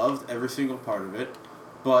I loved every single part of it.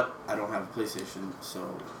 But I don't have a PlayStation,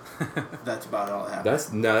 so that's about all I have. That's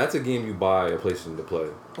a game you buy a PlayStation to play.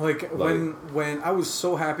 Like when I was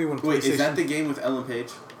so happy when PlayStation... Wait, is that the game with Ellen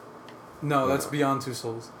Page? No, that's Beyond Two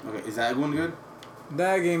Souls. Okay, is that one good?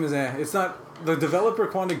 That game is it's not the developer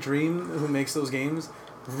Quantic Dream who makes those games.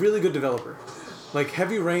 Really good developer. Like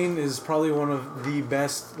Heavy Rain is probably one of the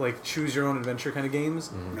best like choose your own adventure kind of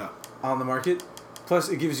games on the market. Plus,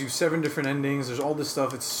 it gives you 7 different endings. There's all this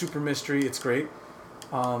stuff. It's super mystery. It's great.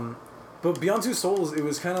 But Beyond Two Souls, it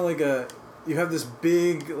was kind of like you have this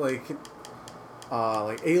big like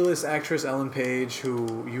A-list actress Ellen Page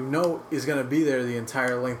who you know is gonna be there the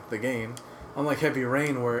entire length of the game. Unlike Heavy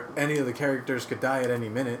Rain, where any of the characters could die at any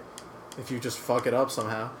minute if you just fuck it up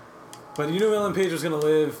somehow. But you knew Ellen Page was gonna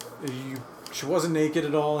live. She wasn't naked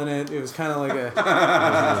at all in it. It was kind of like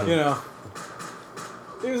a, you know,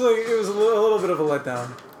 it was a little bit of a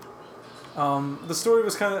letdown. The story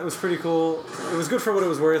was pretty cool. It was good for what it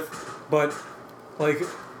was worth, but like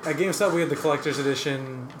at GameStop we had the collector's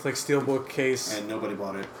edition, like steelbook case, and nobody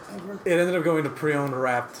bought it ever. It ended up going to pre-owned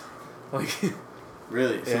wrapped, like.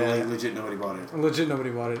 Really? So Yeah. like legit nobody bought it. Legit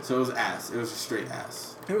nobody bought it. So it was ass. It was a straight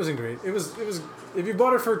ass. It wasn't great. It was. If you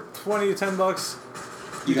bought it for $20 to $10,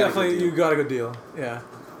 You got a good deal. Yeah.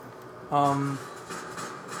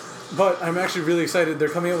 But I'm actually really excited. They're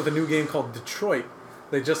coming out with a new game called Detroit.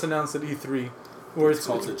 They just announced at E3. Where It's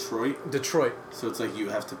called Detroit. Detroit. So it's like you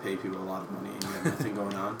have to pay people a lot of money and you have nothing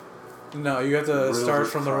going on. No, you have to Real start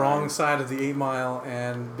from the crime. wrong side of the 8 Mile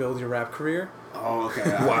and build your rap career. Oh, okay.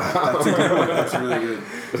 Wow. That's a good one. That's really good.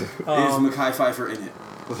 Is Mekhi Phifer in it?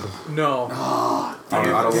 No. Oh, I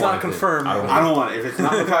don't It's want not it. confirmed. I don't want it. If it's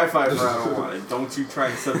not Mekhi Phifer, I don't want it. Don't you try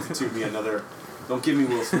and substitute me another. Don't give me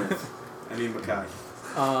Will Smith. I need Mekhi.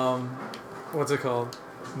 What's it called?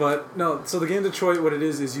 But no, so the game Detroit, what it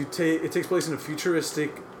is it takes place in a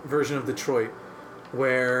futuristic version of Detroit,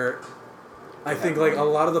 where I think like a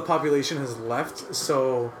lot of the population has left,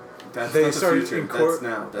 so That's they not the started future. That's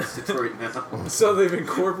now. That's Detroit now. so they've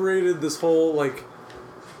incorporated this whole like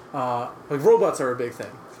robots are a big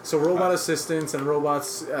thing. So robot assistants and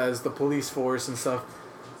robots as the police force and stuff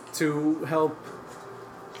to help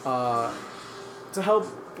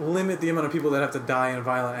limit the amount of people that have to die in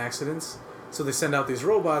violent accidents. So they send out these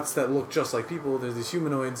robots that look just like people. They're these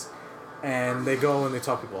humanoids, and they go and they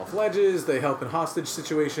talk people off ledges. They help in hostage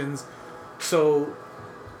situations. So,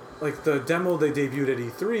 like the demo they debuted at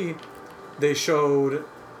E3 they showed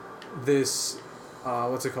this,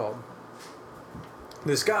 what's it called?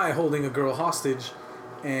 This guy holding a girl hostage,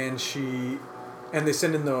 and they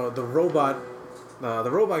send in the robot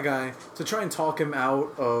guy to try and talk him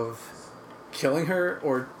out of killing her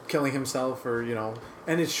or killing himself, or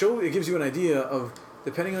and it gives you an idea of,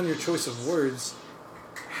 depending on your choice of words,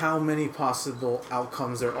 how many possible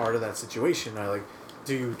outcomes there are to that situation. Like,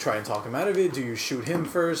 do you try and talk him out of it? Do you shoot him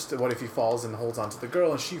first? What if he falls and holds onto the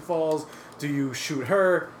girl and she falls? Do you shoot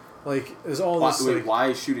her? Like, there's all this. Wait, why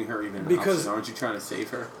is shooting her even an option? Aren't you trying to save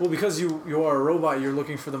her? Well, because you are a robot, you're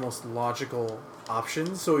looking for the most logical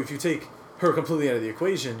options. So if you take her completely out of the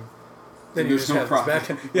equation, then you just have this back.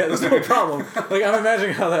 Yeah, there's no problem. Like, I'm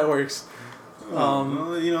imagining how that works.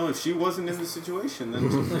 Well, if she wasn't in the situation,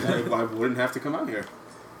 then I wouldn't have to come out here.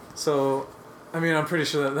 So, I mean, I'm pretty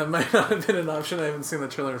sure that might not have been an option. I haven't seen the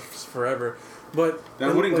trailer forever, but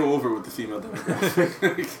that wouldn't go over with the female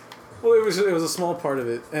demographic. Well, it was a small part of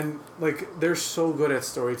it, and like, they're so good at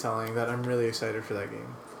storytelling that I'm really excited for that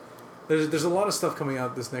game. There's a lot of stuff coming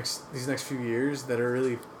out these next few years that are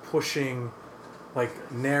really pushing,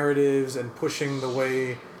 like, narratives and pushing the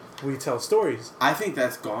way we tell stories. I think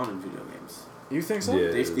that's gone in video games. You think so?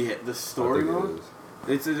 Yeah, the story mode.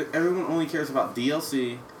 Everyone only cares about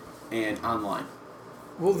DLC and online.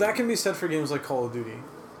 Well, that can be said for games like Call of Duty.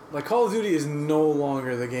 Like, Call of Duty is no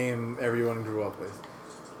longer the game everyone grew up with.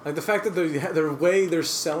 Like, the fact that the way they're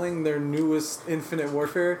selling their newest Infinite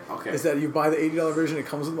Warfare is that you buy the $80 version, it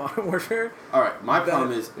comes with Modern Warfare. All right, my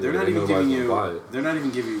problem is they're not even giving you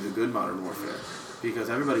the good Modern Warfare, because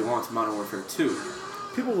everybody wants Modern Warfare 2.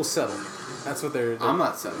 People will settle. That's what they're I'm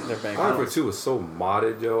not settling. They're banking. Modern Warfare 2 was so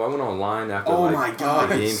modded, yo. I went online after my God.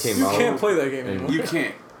 the game came out. You can't play that game anymore. You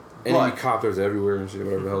can't. Enemy copters everywhere and shit,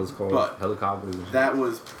 whatever the hell it's called. But helicopters and shit. That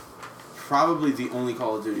was probably the only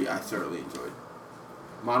Call of Duty I thoroughly enjoyed.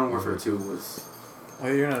 Modern Warfare 2 was... Oh,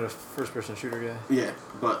 you're not a first-person shooter guy. Yeah,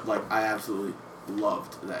 but, like, I absolutely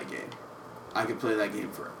loved that game. I could play that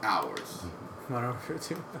game for hours. Modern Warfare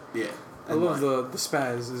 2? Yeah. I love the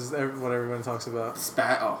spaz, is what everyone talks about.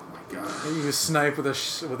 Oh my god. And you just snipe with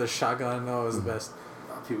a shotgun. Oh, it was the best.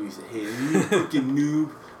 People used to hate it. You fucking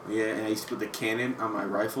noob. Yeah, and I used to put the cannon on my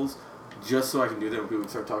rifles just so I can do that when people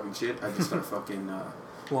start talking shit. I just start fucking...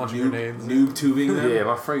 launching grenades. Noob tubing them. Yeah,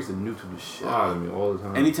 my friends used to noob tube the shit out of me all the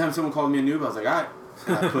time. Anytime someone called me a noob, I was like, alright.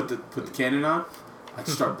 And I put the cannon on, I'd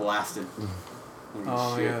just start blasting.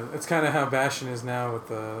 Oh, shit. Yeah. It's kind of how Bastion is now with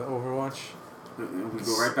Overwatch. We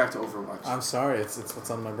go right back to Overwatch. I'm sorry, it's what's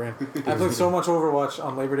on my brain. I played so much Overwatch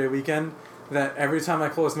on Labor Day weekend that every time I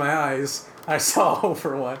closed my eyes, I saw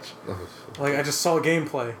Overwatch. Like, I just saw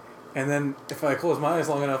gameplay. And then if I closed my eyes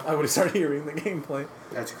long enough, I would start hearing the gameplay.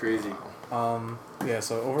 That's crazy. Yeah,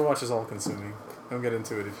 so Overwatch is all consuming. Don't get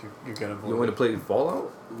into it if you can avoid it. You want to play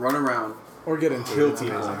Fallout? Run around. Or get into Kill it.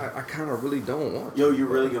 teams. I kind of really don't want to. Yo, you're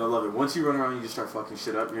really going to love it. Once you run around and you just start fucking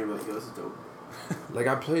shit up, you're going to be like, yo, this is dope. Like,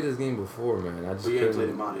 I played this game before, man. But you ain't played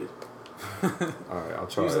it modded. Alright, I'll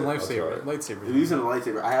try Using it. lightsaber. You're using a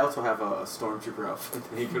lightsaber. I also have a stormtrooper outfit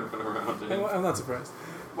that you can run around in. I'm not surprised.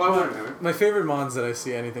 Why wouldn't I? My favorite mods that I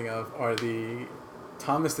see anything of are the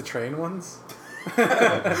Thomas the Train ones.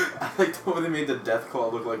 I like the one they made the Death Claw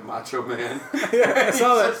look like Macho Man. Yeah, I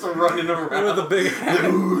saw that. Just running around With the big hat.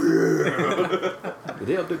 Did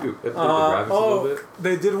they update the graphics a little bit?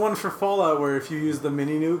 They did one for Fallout where if you use the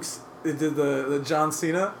mini nukes, it did the John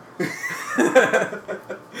Cena.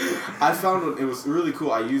 I found it was really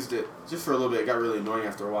cool. I used it just for a little bit. It got really annoying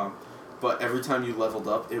after a while. But every time you leveled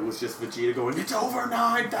up, it was just Vegeta going, "It's over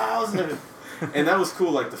 9,000!" And that was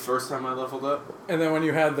cool, like, the first time I leveled up. And then when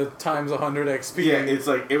you had the times 100 XP. Yeah, it's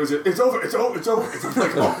like, it's over. It's like,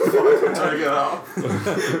 oh, fuck, I'm trying to get out.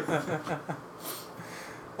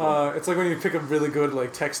 It's like when you pick a really good,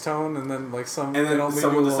 like, text tone, and then, like, someone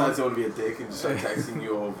decides they want to be a dick and just start texting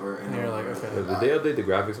you over. And you're like, okay. Did they update the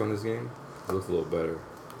graphics on this game? It looks a little better.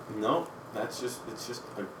 No, it's just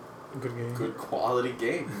a good game. Good quality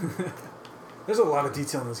game. There's a lot of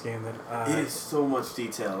detail in this game that... it is so much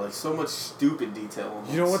detail. Like, so much stupid detail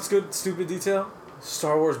almost. You know what's good, stupid detail?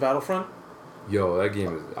 Star Wars Battlefront. Yo, that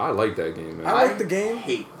game is... I like that game, man. I like the game.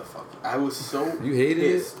 Hate the fucking... I was so you hated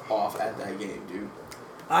pissed off at that game, dude.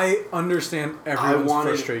 I understand everyone's I wanted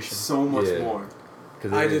frustration. So much more.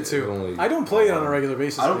 I did too. I don't play it on a regular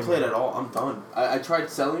basis. I don't play it at all. I'm done. I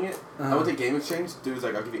tried selling it. I went to Game Exchange. Dude was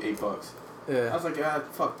like, I'll give you $8. Yeah. I was like,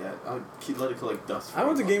 fuck that. I'll let it collect dust. I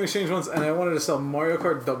went to Game Exchange once and I wanted to sell Mario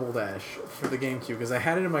Kart Double Dash for the GameCube because I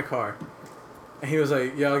had it in my car. And he was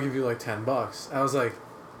like, yeah, I'll give you like $10. I was like,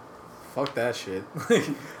 fuck that shit.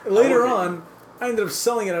 Later on, I ended up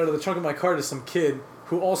selling it out of the trunk of my car to some kid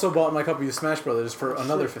who also bought my copy of Smash Brothers for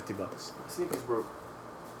another $50. My sneakers broke.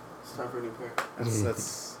 It's time for a new pair.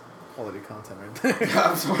 That's quality content right there.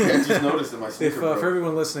 I'm sorry, I just noticed that my sneakers broke. For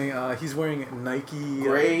everyone listening, he's wearing Nike...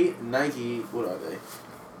 Gray Nike, what are they?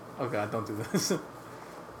 Oh god, don't do this.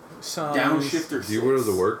 Downshifter 6. Do you wear those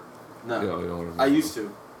to work? No. You don't wear them to I work. used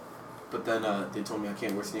to. But then they told me I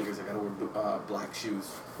can't wear sneakers, I gotta wear black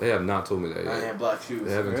shoes. They have not told me that yet. I have black shoes.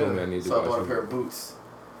 They haven't told me I need to So I buy bought a shoes. pair of boots.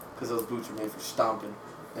 Because those boots are made for stomping.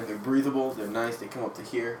 And they're breathable, they're nice, they come up to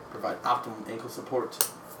here, provide optimum ankle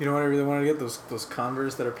support. You know what I really wanted to get? Those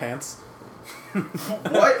Converse that are pants.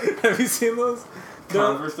 What? Have you seen those?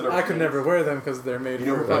 Converse that are I could pants? never wear them because they're made You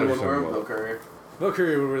never for... probably Better wouldn't wear them, somewhat. Bill Courier. Bill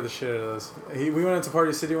Curry would wear the shit out of those. We went into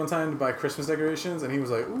Party City one time to buy Christmas decorations, and he was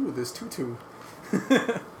like, "Ooh, this tutu."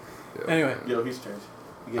 Yeah, Anyway. man. Yo, he's changed.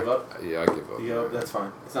 You give up? Yeah, I give up. You give up? That's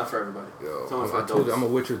fine. It's not for everybody. Yo, It's only for I told you adults. I'm a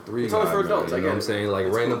Witcher 3 It's guy, only for man, adults, I you know get what I'm it. saying? Like,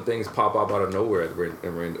 It's random cool. things pop up out of nowhere in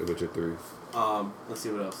Witcher 3. Let's see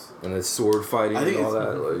what else. And it's sword fighting I think and all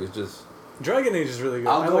it's- that. Like, it's just... Dragon Age is really good.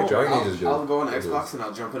 I like Dragon Dragon Age Age. is good. I'll go on It Xbox is. and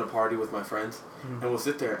I'll jump in a party with my friends, and we'll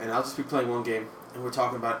sit there, and I'll just be playing one game, and we're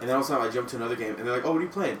talking about it, and then all of a sudden I jump to another game, and they're like, "Oh, what are you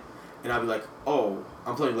playing?" And I'll be like, "Oh,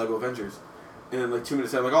 I'm playing Lego Avengers." And then like 2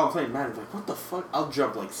 minutes later, I'm like, "Oh, I'm playing Madden." I'm like, "What the fuck?" I'll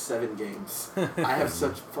jump like 7 games. I have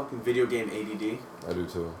such fucking video game ADD. I do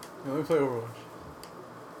too. Let me play Overwatch.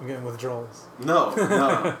 I'm getting withdrawals.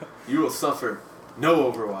 No. You will suffer.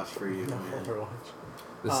 No Overwatch for you, No man. Overwatch.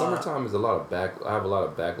 The summertime is a lot of I have a lot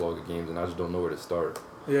of backlog of games, and I just don't know where to start.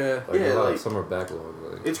 Yeah. Like, Yeah, a lot like- of summer backlog.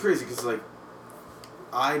 Like, It's crazy because like,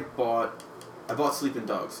 I bought Sleeping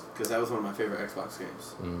Dogs because that was one of my favorite Xbox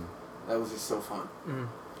games. That was just so fun.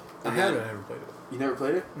 I And have it. then- I never played it. You never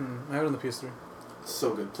played it? I have it on the PS3. It's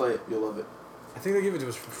so good. Play it. You'll love it. I think they gave it to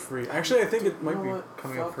us for free. Actually, I think it might You know be what?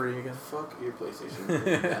 coming up Fuck- free again. Fuck your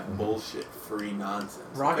PlayStation. That bullshit free nonsense.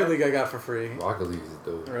 Rocket okay? League I got for free. Rocket League is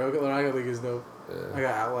dope. Rocket League is dope. Yeah. I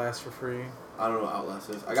got Outlast for free. I don't know what Outlast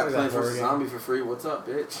is. I It's got like Plants that vs. horror Zombie for free. What's up,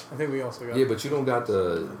 bitch? I think we also got. Yeah, but you don't got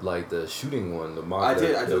the shooting one. The mod. I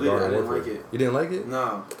did. I deleted it. I Garden didn't Warfare. like it. You didn't like it?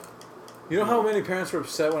 No. You know how many parents were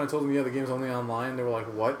upset when I told them, yeah, the game's only online? They were like,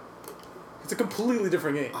 what? It's a completely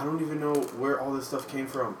different game. I don't even know where all this stuff came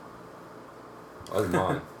from. That's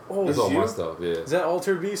mine. Oh, That's is all my you? stuff. Yeah. Is that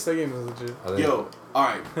Altered Beast? That game is legit. I think- Yo,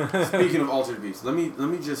 alright. Speaking of Altered Beast, let me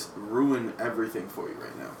just ruin everything for you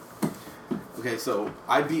right now. Okay, so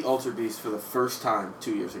I beat Altered Beast for the first time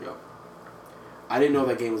 2 years ago. I didn't know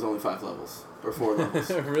that game was only 5 levels. Or 4 levels.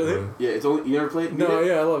 Really? Yeah, it's only... You never played it? No, Beat it?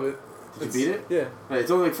 yeah, I love it. Did you beat it? Yeah. Right,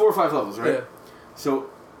 it's only like 4 or 5 levels, right? Yeah. So,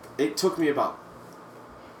 it took me about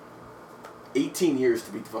 18 years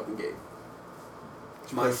to beat the fucking game.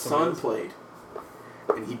 you My play with somebody son else? played,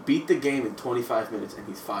 and he beat the game in 25 minutes, and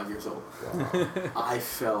he's 5 years old. Wow. I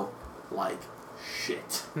felt like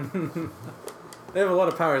shit. They have a lot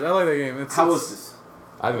of powers. I like that game. How was this?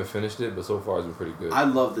 I haven't finished it, but so far it's been pretty good. I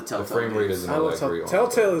love the the Telltale frame rate games. isn't I all love that great. on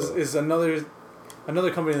Telltale it, but- is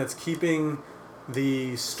another company that's keeping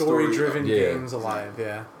the story-driven Yeah. games alive.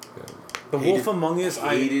 Yeah. Yeah. The Wolf Among Us.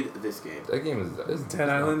 I hated this game. That game is Dead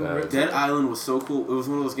Island, Not bad. Dead Island was so cool. It was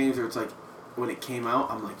one of those games where it's like, when it came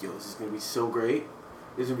out, I'm like, yo, this is going to be so great.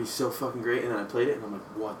 This is going to be so fucking great. And then I played it, and I'm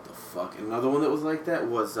like, what the fuck? And another one that was like that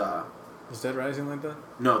was, Is Dead Rising like that?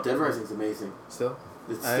 no, Dead Rising's amazing. Still?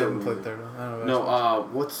 It's I still haven't played amazing. third one. I don't know. No, about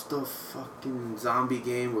what's the fucking zombie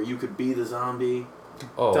game where you could be the zombie?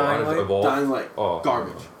 Oh, Dying Honest Light? Evolved? Dying Light. Oh,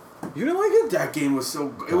 Garbage. You didn't like it? That game was so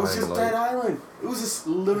good. It was Dying just Light. Dead Island. It was just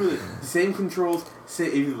literally same controls.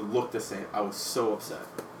 It even looked the same. I was so upset.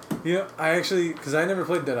 You know, I actually, because I never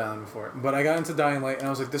played Dead Island before, but I got into Dying Light and I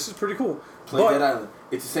was like, this is pretty cool. Play But- Dead Island.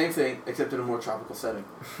 It's the same thing, except in a more tropical setting.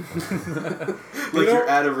 Like You know, you're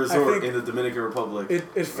at a I resort think in the Dominican Republic. It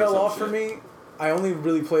or fell some off for shit. me. I only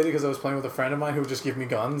really played it because I was playing with a friend of mine who would just give me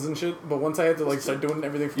guns and shit. But once I had to like start doing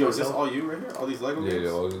everything for Yo, is this myself, all you right here? All these Lego Yeah, games?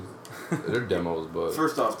 all these, they're demos, but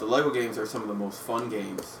First off, the Lego games are some of the most fun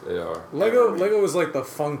games. they are. Lego is like the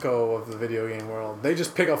Funko of the video game world. They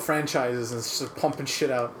just pick up franchises and just pumping shit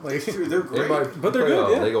out. Like, Dude, they're great. Everybody, But they're play,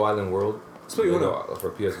 good, yeah. Lego Island World. Let's play Uno. Lego, for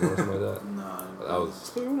PS1 or something like that. Nah. That was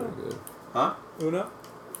play Uno. pretty good. Huh? Uno,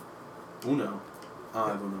 Uno. I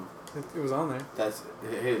don't know. it was on there. That's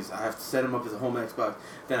his. I have to set him up as a home Xbox.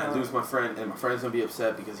 Then I lose my friend, and my friend's gonna be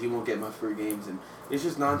upset because he won't get my free games, and it's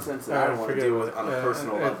just nonsense that I don't want to forget deal about with it. on a Yeah,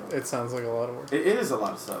 personal level. It sounds like a lot of work. It is a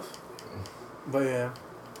lot of stuff. But yeah,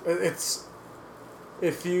 it's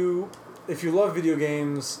if you love video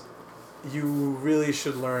games, you really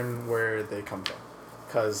should learn where they come from,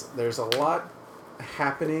 because there's a lot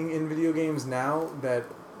happening in video games now that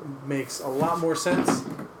makes a lot more sense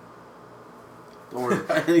Don't worry.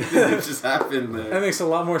 Anything that just happened there. That makes a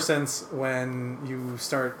lot more sense when you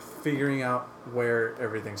start figuring out where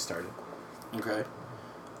everything started. Okay.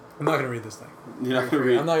 I'm not gonna read this thing. You're not gonna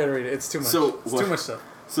read. I'm not gonna read it. It's too much. It's too much stuff.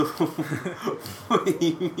 So, what do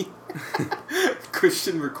you mean?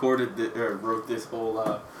 Christian wrote this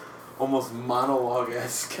whole almost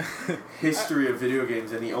monologue-esque history of video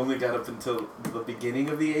games, and he only got up until the beginning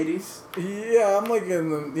of the 80s? Yeah, I'm like in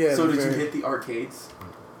the... Yeah. So did you hit the arcades?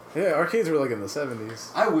 Yeah, arcades were like in the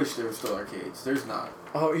 70s. I wish there were still arcades. There's not.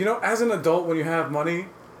 Oh, you know, as an adult, when you have money,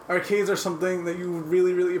 arcades are something that you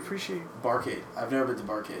really, really appreciate. Barcade. I've never been to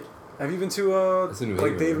Barcade. Have you been to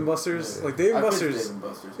like Dave and Buster's? Yeah. Like Dave and I've been to Buster's. Dave and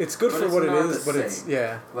Buster's. It's good for what it is, but it's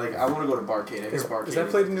Like I want to go to Barcade. I hear Barcade. Is that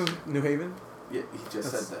played in New Haven? Yeah, he just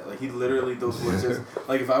said that. Like he literally those words just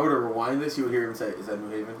like if I were to rewind this, you would hear him say, "Is that New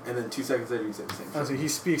Haven?" And then 2 seconds later, he said the same. Oh, so he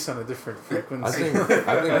speaks on a different frequency.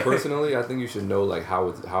 I think personally, I think you should know like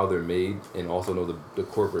how they're made and also know the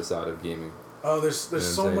corporate side of gaming. Oh, there's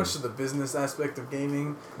so much to the business aspect of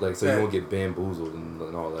gaming. Like so you won't get bamboozled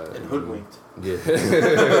and all that. And hoodwinked. Yeah.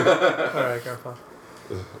 All right, Grandpa.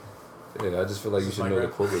 Yeah, I just feel like you should know the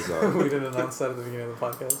corporate side. We didn't announce that at the beginning of the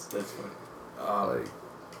podcast. That's funny. Like.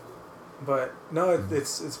 But no,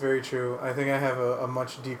 it's very true. I think I have a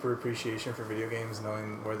much deeper appreciation for video games,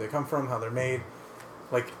 knowing where they come from, how they're made.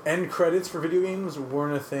 Like end credits for video games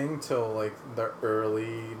weren't a thing till like the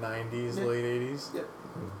early '90s, late '80s. Yep.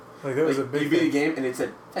 Like there was a big. You beat a game and it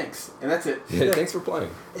said thanks, and that's it. Yeah, thanks for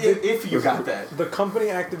playing. If you got that. The company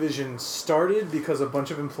Activision started because a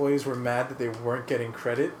bunch of employees were mad that they weren't getting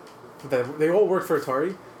credit. That they all worked for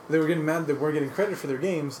Atari. They were getting mad they weren't getting credit for their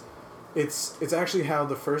games. It's actually how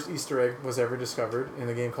the first Easter egg was ever discovered in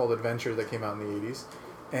a game called Adventure that came out in the 80s.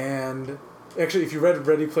 And actually, if you read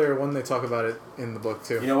Ready Player One, they talk about it in the book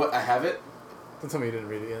too. You know what? I have it. Don't tell me you didn't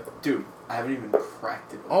read it yet. Dude, I haven't even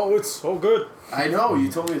cracked it. Oh, it's so good. I know.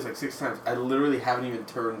 You told me it's like 6 times. I literally haven't even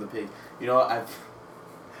turned the page. You know what?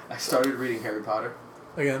 I started reading Harry Potter.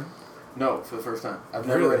 Again? No, for the first time. I've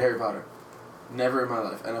never read Harry Potter. Never in my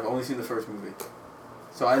life. And I've only seen the first movie.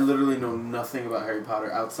 So I literally know nothing about Harry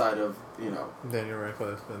Potter outside of, Daniel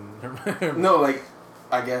Radcliffe and... No, like,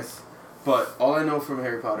 I guess. But all I know from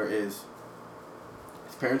Harry Potter is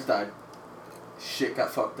his parents died. Shit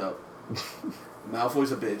got fucked up.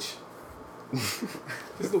 Malfoy's a bitch.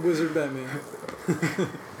 He's the wizard Batman.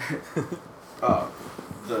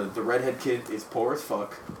 The redhead kid is poor as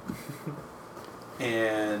fuck.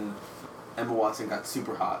 And Emma Watson got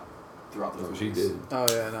super hot throughout those movies. She did. Oh,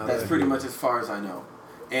 yeah. No, That's pretty much as far as I know.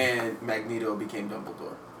 And Magneto became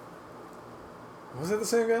Dumbledore. Was that the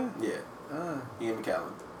same guy? Yeah. Ian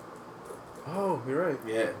McKellen. Oh, you're right.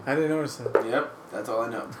 Yeah. I didn't notice that. Yep. That's all I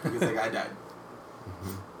know. Because the guy died.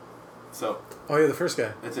 So. Oh, yeah, the first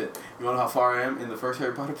guy. That's it. You want to know how far I am in the first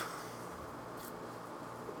Harry Potter?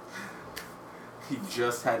 He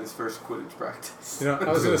just had his first Quidditch practice. I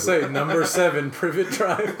was going to say, number 7, Privet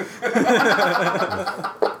Drive.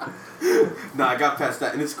 No, I got past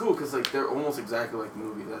that. And it's cool because they're almost exactly like the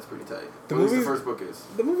movie. That's pretty tight. At least the first book is.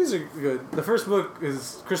 The movies are good. The first book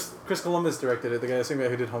is... Chris Columbus directed it, the same guy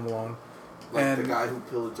who did Home Alone. Like the guy who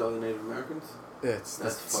pillaged all the Native Americans? Yeah, it's the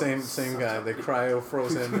same guy. They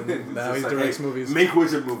cryo-froze him, and now he directs movies. Make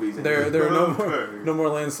wizard movies. There are no more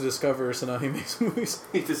lands to discover, so now he makes movies.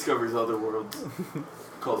 He discovers other worlds.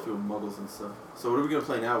 Calls people muggles and stuff. So what are we going to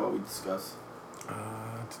play now while we discuss?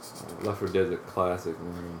 Left 4 Dead's a classic,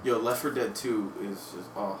 man. Yo, Left 4 Dead 2 is just,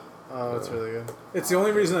 Oh, it's really good. It's the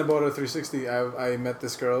only reason I bought a 360. I met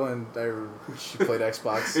this girl, and she played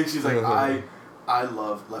Xbox. And she's like, I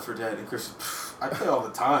love Left 4 Dead. And Christian, I play all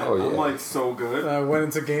the time. Oh, yeah. I'm like, so good. I went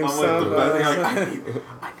into GameStop. I'm like, the best thing.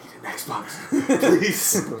 I need an Xbox.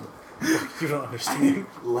 Please. You don't understand.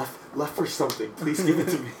 Left for something. Please give it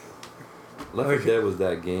to me. Left 4 Dead was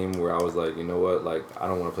that game where I was like, you know what? Like, I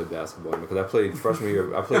don't want to play basketball anymore. Because I played freshman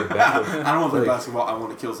year. I played basketball. I don't want to play basketball. I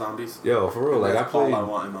want to kill zombies. Yo, for real. Like, that's all I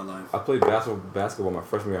want in my life. I played basketball my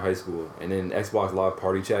freshman year of high school. And then Xbox Live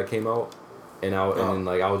Party Chat came out. And I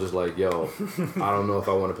was just like, yo, I don't know if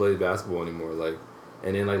I want to play basketball anymore. Like,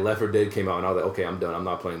 and then like Left 4 Dead came out, and I was like, okay, I'm done. I'm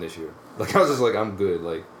not playing this year. Like, I was just like, I'm good.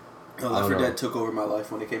 Like, Left 4 Dead took over my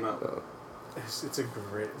life when it came out. It's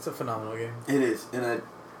a phenomenal game. It is, and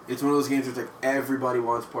it's one of those games where it's like everybody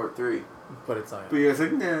wants part 3, but it's not. But you guys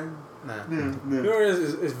like, nah. You know what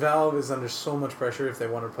is Valve is under so much pressure if they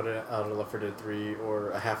want to put it out a Left 4 Dead 3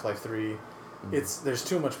 or a Half-Life 3. There's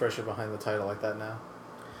too much pressure behind the title like that now.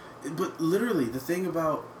 But literally, the thing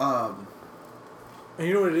about and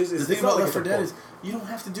you know what it is? The thing about Left 4 Dead is you don't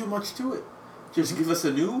have to do much to it. Just give us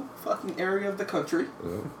a new fucking area of the country,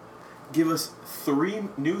 give us 3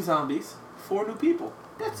 new zombies, 4 new people.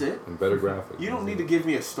 That's it. And better graphics. You don't need to give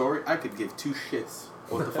me a story. I could give 2 shits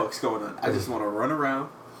what the fuck's going on. I just want to run around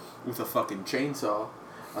with a fucking chainsaw,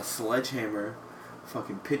 a sledgehammer,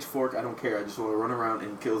 fucking pitchfork. I don't care. I just want to run around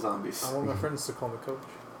and kill zombies. I want my friends to call me coach.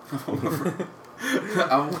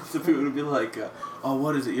 I want the people to be like, oh,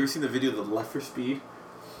 what is it? You ever seen the video of the Left for Speed?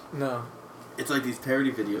 No. It's like these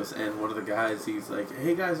parody videos, and one of the guys, he's like,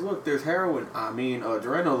 hey guys, look, there's heroin. I mean,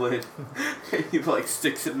 adrenaline. And he like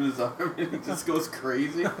sticks it in his arm, and he just goes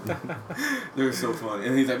crazy. They're so funny.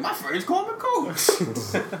 And he's like, my friends call me coach.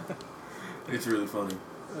 It's really funny.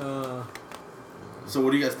 So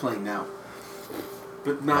what are you guys playing now?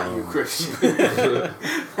 But not you, Christian. I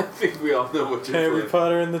think we all know what you're Harry playing.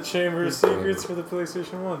 Potter and the Chamber of Secrets for the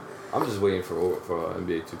PlayStation 1. I'm just waiting for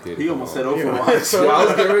NBA 2K to He come almost out. said Overwatch. Yeah, I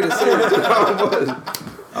was getting ready to say it.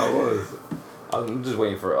 I was. I'm just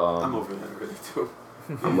waiting for. I'm over that already, too.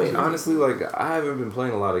 I'm waiting. Honestly, like, I haven't been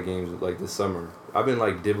playing a lot of games, like, this summer. I've been,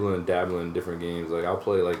 like, dibbling and dabbling in different games. Like, I'll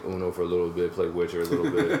play, like, Uno for a little bit, play Witcher a little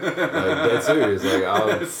bit. Like, that's serious. Like,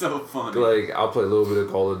 That's so funny. Like, I'll play a little bit of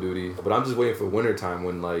Call of Duty. But I'm just waiting for wintertime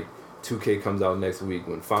when, like, 2K comes out next week,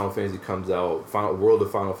 when Final Fantasy comes out, World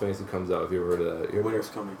of Final Fantasy comes out, if you ever heard of that. Winter's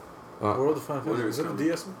coming. World of Final Fantasy. Winter's Is that the coming.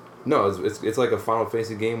 DS one? No, it's like a Final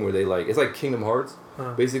Fantasy game where they, like, it's like Kingdom Hearts,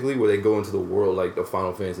 basically, where they go into the world, like, of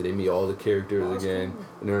Final Fantasy. They meet all the characters again,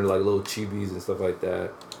 and they're like little chibis and stuff like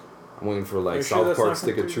that. I'm waiting for, like, South Park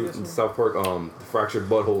Stick of Truth and South Park, the Fractured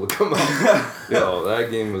Butthole to come out. Yo, that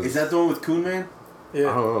game was... Is that the one with Coon Man? Yeah.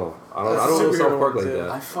 I don't know. I That's don't know superhero South Park ones, like yeah.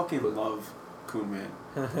 that. I fucking love Coon Man.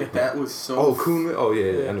 Like, that was so... Oh, Coon Man? Oh,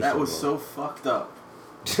 yeah. I know That what was you're so fucked up.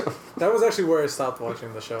 That was actually where I stopped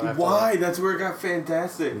watching the show. After Why? That's where it got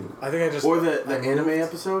fantastic. that. I think I just... Or the I anime moved.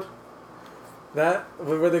 episode. That,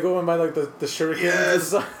 where they go and buy, like, the shurikens and Yes.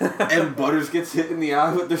 stuff. And Butters gets hit in the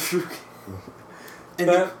eye with the shuriken.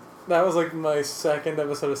 And That was, like, my second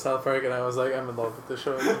episode of South Park, and I was like, I'm in love with the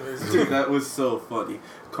show. It's amazing. dude, that was so funny.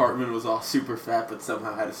 Cartman was all super fat, but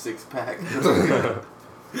somehow had a 6-pack.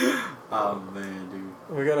 Oh, man,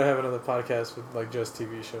 dude. We gotta have another podcast with, like, just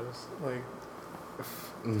TV shows. Like,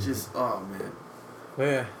 Just, oh, man. but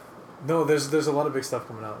yeah. No, there's a lot of big stuff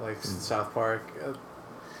coming out, like South Park.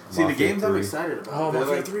 See, the Mafia games I'm 3. excited about. Oh, they're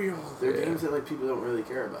Mafia like, 3. They're Yeah. games that like people don't really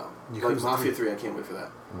care about. Yakuza Like Mafia 3. 3, I can't wait for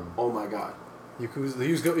that. Oh my god.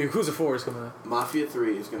 Yakuza 4 is coming out. Mafia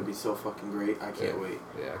 3 is going to be so fucking great. I can't wait.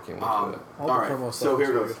 Yeah, I can't wait for Um, that. All the Alright, promo so stuff here is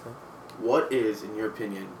really goes. good fun. What is, in your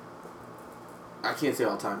opinion, I can't say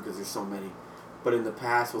all time because there's so many, but in the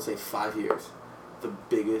past, we'll say 5 years, the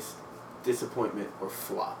biggest disappointment or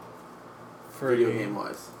flop, For a video game. game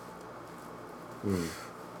wise?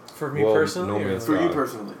 For me Well, personally? No or- Man's For you Sky.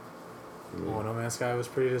 personally. Oh, No Man's Sky was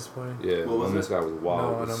pretty disappointing. Yeah, What No was Man's it? Sky was wild.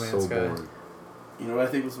 No, It was No Man's so Sky. boring. You know what I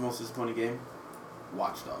think was the most disappointing game?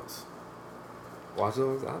 Watch Dogs. Watch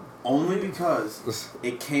those? Only because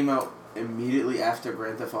it came out immediately after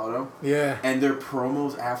Grand Theft Auto, Yeah. and their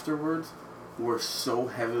promos afterwards were so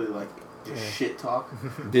heavily like just shit talk.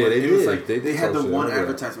 Yeah, they It was did. like they had talk the shit. one I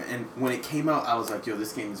remember that. advertisement, and when it came out, I was like, "Yo,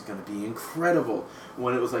 this game is gonna be incredible."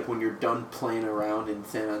 When it was like, when you're done playing around in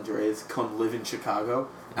San Andreas, come live in Chicago,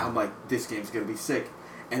 I'm like, "This game's gonna be sick."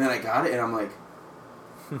 And then I got it, and I'm like,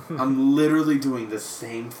 I'm literally doing the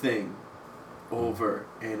same thing over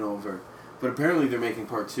and over. But apparently they're making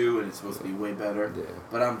part 2, and it's supposed to be way better. Yeah.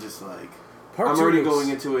 But I'm just like, Part I'm 2 already looks going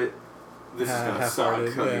into it. This is gonna suck.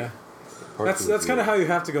 half-hearted, yeah. Part That's two was kind of good. how you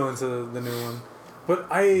have to go into the new one. But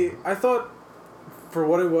I thought, for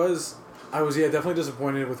what it was, I was definitely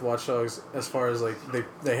disappointed with Watch Dogs as far as like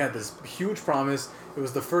they had this huge promise. It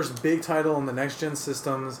was the first big title on the next gen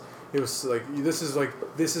systems. It was like this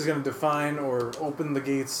is going to define or open the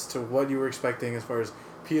gates to what you were expecting as far as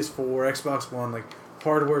PS4, Xbox One, like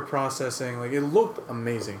hardware processing. Like it looked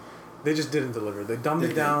amazing. They just didn't deliver. They dumbed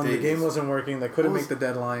it down. The game wasn't working. They couldn't make the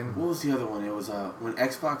deadline. What was the other one? It was when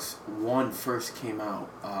Xbox One first came out.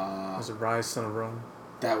 Was it Rise, Son of Rome?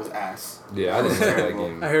 That was ass. Yeah, I didn't like that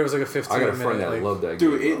game. I hear it was like a 15 I got a minute. friend that like, loved that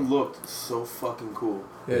Dude, game. it looked so fucking cool.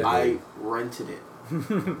 Yeah. I rented it,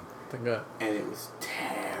 Thank God. and it was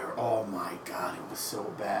Oh my god, it was so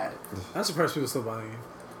bad. I'm surprised people still buying it.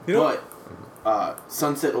 You know, But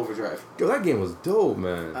Sunset Overdrive. Yo, that game was dope,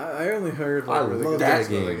 man. I only heard like I really love good that things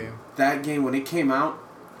about the game. That game, when it came out,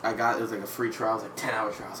 it was like a free trial. It was like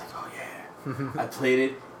 10-hour trial. I was like, oh yeah. I played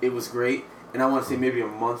it. It was great. And I want to say maybe a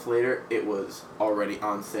month later, it was already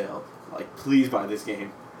on sale. Like, please buy this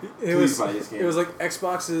game. Please buy this game. It was like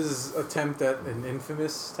Xbox's attempt at an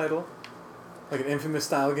Infamous title, like an Infamous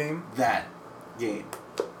style game. That game.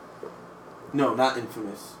 No, not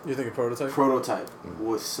Infamous. You're thinking Prototype? Prototype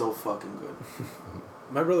was so fucking good.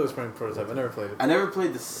 My brother was playing Prototype. I never played it. I never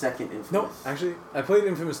played the second Infamous. No, actually, I played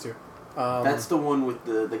Infamous 2. That's the one with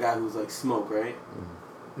the guy who's like smoke, right?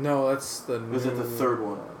 No, that's the. Was it the third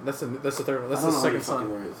one? That's the third one. That's I don't the know Second how Son. many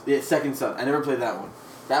fucking there is. Yeah, Second Son. I never played that one.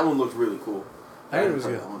 That one looked really cool. I heard it didn't was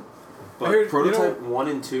play good. that one. I But heard- Prototype 1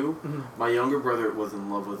 and 2, Mhm. my younger brother was in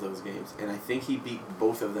love with those games, and I think he beat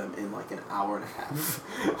both of them in like an hour and a half.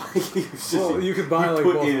 Like, he was just, Well, you could buy, he like,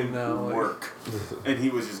 put both of in them now, like- work, and he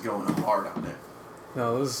was just going hard on it.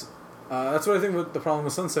 No, those. That's what I think. What the problem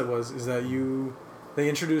with Sunset is that they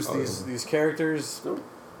introduced these characters. So,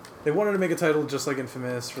 They wanted to make a title just like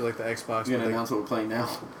Infamous for like the Xbox. you but gonna they- announce what we're playing now?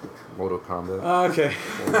 Mortal Kombat. Okay.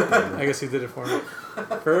 I guess he did it for me.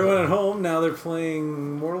 For everyone at home, now they're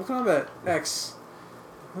playing Mortal Kombat X.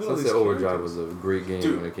 Look at all these Sunset Overdrive characters. was a great game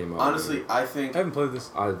Dude, when it came out. honestly, I think... I haven't played this.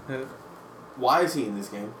 Why is he in this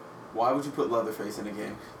game? Why would you put Leatherface in a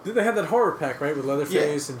game? Did they have that horror pack, right, with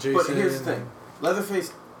Leatherface and Jason? But here's the thing. and-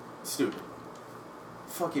 Leatherface, stupid.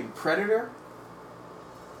 Fucking Predator?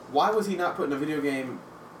 Why was he not put in a video game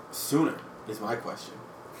sooner, is my question.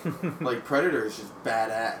 Like, Predator is just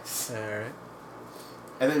badass. Alright.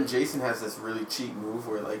 And then Jason has this really cheap move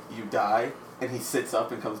where, like, you die, and he sits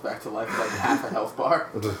up and comes back to life with, like, half a health bar.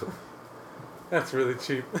 That's really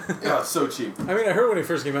cheap. Yeah, it's so cheap. I mean, I heard when he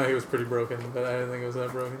first came out he was pretty broken, but I didn't think it was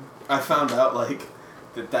that broken. I found out, like,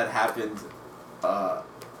 that happened,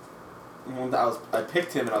 when I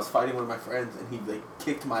picked him and I was fighting one of my friends and he like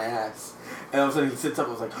kicked my ass and all of a sudden he sits up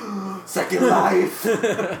and was like, second life.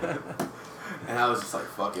 And I was just like,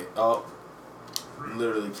 fuck it. Oh,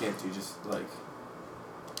 literally can't do just like.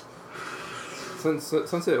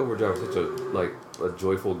 Sunset Overdrive was such a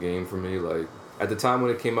joyful game for me. Like at the time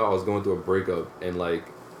when it came out, I was going through a breakup and like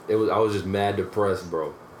I was just mad depressed,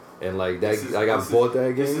 bro. And like that, I bought that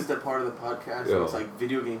game. This is the part of the podcast where it's like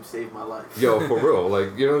video games saved my life. Yo, for real,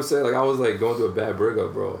 like you know what I'm saying? Like I was like going through a bad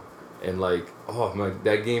breakup, bro, and like oh man,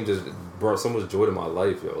 that game just brought so much joy to my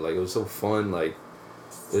life, yo. Like it was so fun, like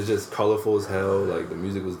it was just colorful as hell. Like the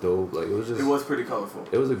music was dope. Like it was pretty colorful.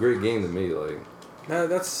 It was a great game to me. Like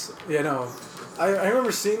That's yeah no, I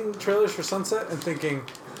remember seeing trailers for Sunset and thinking,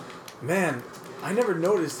 man, I never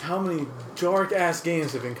noticed how many dark ass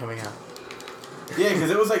games have been coming out. Yeah,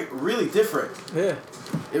 because it was like really different. Yeah.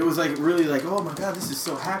 It was like really like, oh my god, this is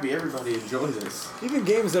so happy. Everybody enjoys this. Even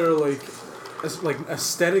games that are like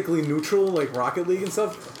aesthetically neutral, like Rocket League and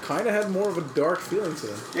stuff, kind of had more of a dark feeling to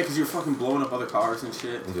them. Yeah, because you're fucking blowing up other cars and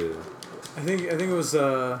shit. yeah. I think it was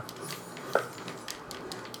what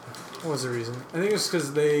was the reason? I think it was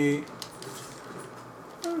because they.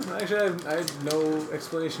 Actually, I had no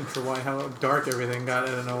explanation for how dark everything got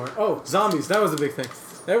out of nowhere. Oh, zombies! That was the big thing.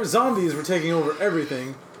 Zombies were taking over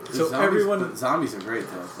everything. So zombies are great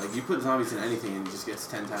though. Like you put zombies in anything and it just gets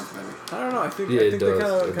 10 times better. I don't know. I think it they does.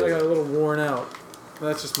 kind of got a little worn out.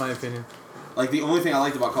 That's just my opinion. Like the only thing I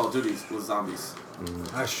liked about Call of Duty was zombies.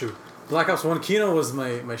 That's true. Black Ops 1 Kino was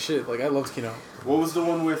my shit. Like I loved Kino. What was the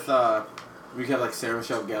one with we had like Sarah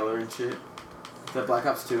Michelle Gellar and shit? Is that Black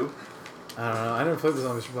Ops 2? I don't know. I never played the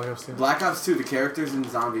zombies for Black Ops 2. Black Ops 2, the characters in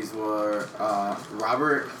zombies were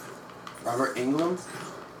Robert Englund,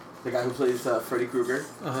 the guy who plays Freddy Krueger,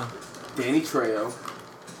 Danny Trejo,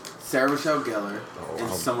 Sarah Michelle Gellar, and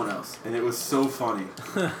someone else. And it was so funny.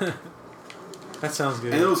 That sounds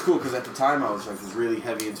good. And it was cool because at the time I was like really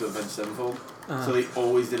heavy into Avenged Sevenfold, so they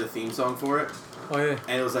always did a theme song for it. Oh yeah.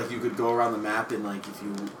 And it was like you could go around the map and like if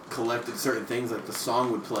you collected certain things, like the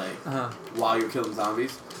song would play while you're killing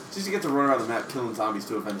zombies. Just to get to run around the map killing zombies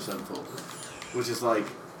to Avenged Sevenfold, which is like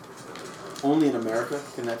only in America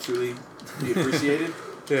can that truly be appreciated.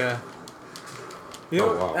 Yeah. You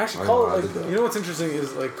know, actually, you know what's interesting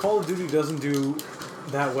is like Call of Duty doesn't do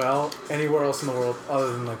that well anywhere else in the world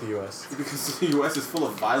other than like the U.S. Because the U.S. is full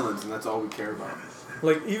of violence and that's all we care about.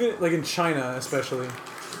 Like even like in China especially,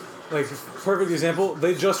 like perfect example,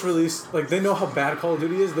 they just released like they know how bad Call of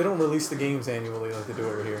Duty is. They don't release the games annually like they do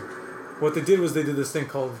over here. What they did was they did this thing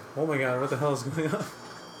called oh my god, what the hell is going on?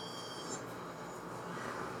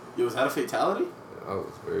 Yo, was that a fatality? That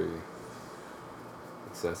was very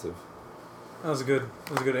excessive. That was a good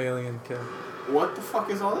alien kill. What the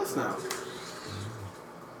fuck is all this now?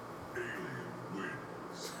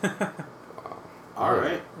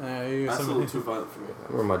 Alright. That's a little too violent for me.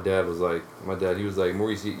 I remember my dad, he was like,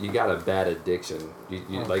 Maurice, you got a bad addiction.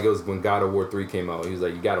 Like it was when God of War 3 came out. He was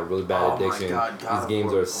like, you got a really bad addiction. These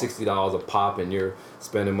games are $60 a pop and you're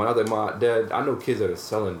spending money. I was like, Dad, I know kids that are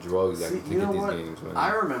selling drugs to get these games, man.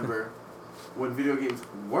 I remember when video games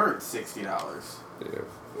weren't $60. Yeah.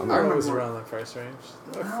 I remember it was around that price range.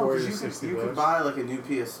 Like No, 40 'cause to 60 you bucks. could buy like a new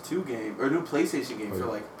PS2 game or a new PlayStation game for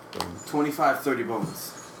like 25, 30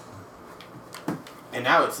 bones. And And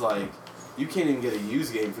now it's like, you can't even get a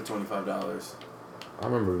used game for $25. I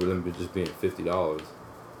remember them just being $50, and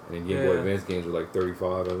then Game Boy Advance games were like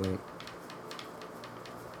 $35, I think.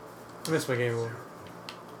 I miss my Game Boy.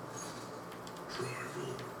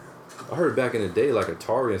 I heard back in the day, like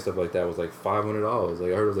Atari and stuff like that was like $500.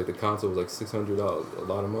 Like I heard it was like the console was like $600, a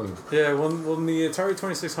lot of money. Yeah, when the Atari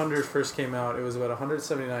 2600 first came out, it was about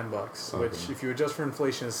 $179, which if you adjust for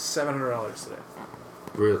inflation is $700 today.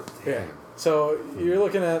 Really? Yeah. Damn. So you're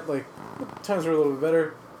looking at like times are a little bit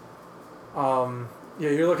better. Yeah,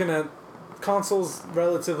 you're looking at consoles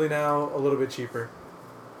relatively now a little bit cheaper,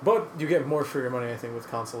 but you get more for your money. I think with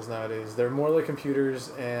consoles nowadays, they're more like computers,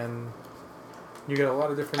 and you get a lot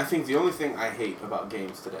of different. I think the only thing I hate about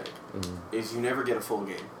games today is you never get a full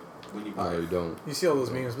game when you buy No, it. you don't. You see all those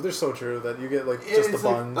memes, but they're so true that you get like just the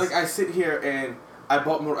buns. Like I sit here and I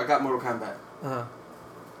got Mortal Kombat,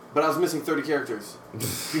 but I was missing 30 characters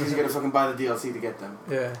because you gotta fucking buy the DLC to get them.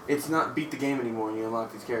 Yeah. It's not beat the game anymore and you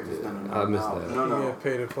unlock these characters. Yeah, No. I miss that. No. You gotta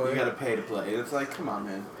pay to play. You gotta pay to play. And it's like, come on,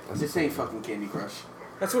 man. This ain't fucking Candy Crush.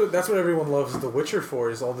 That's what everyone loves The Witcher for.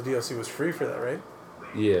 Is all the DLC was free for that, right?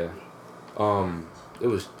 Yeah.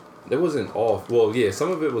 It wasn't all. Well, yeah,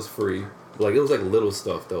 some of it was free. Like it was like little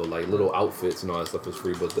stuff though, like little outfits and all that stuff was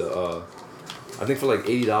free. But I think for like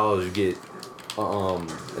 $80 you get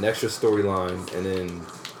an extra storyline, and then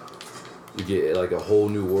you get like a whole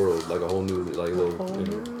new world, like a whole new like little.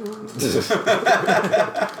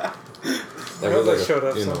 Like it was like showed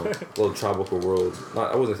up a somewhere. little tropical world.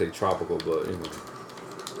 Not I wasn't say tropical, but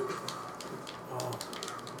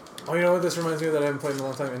Oh, you know what this reminds me of that I haven't played in a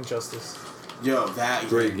long time? Injustice. Yo, that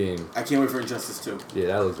great game. I can't wait for Injustice 2. Yeah,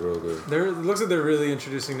 that looks real good. It looks like they're really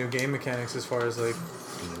introducing new game mechanics as far as like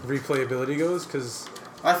replayability goes, because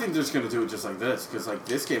I think they're just gonna do it just like this, because like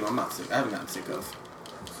this game I haven't gotten sick of.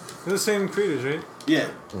 they're the same creators, right? Yeah.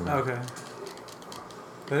 Okay.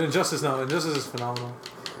 And Injustice is phenomenal.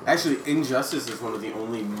 Actually, Injustice is one of the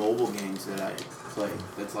only mobile games that I play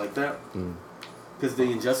that's like that. Because the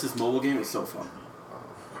Injustice mobile game is so fun.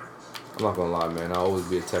 I'm not gonna lie, man. I'll always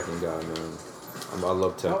be a Tekken guy, man. I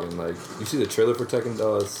love Tekken. Like, you see the trailer for Tekken?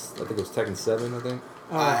 I think it was Tekken 7. I think.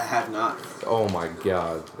 I have not. Oh my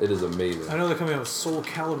god, it is amazing. I know they're coming out with Soul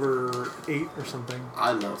Calibur 8 or something.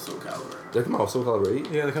 I love Soul Calibur. They come out with Soul Calibur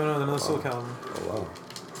 8? Yeah, they're coming out with another Soul Calibur. Oh wow.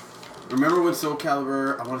 Remember when Soul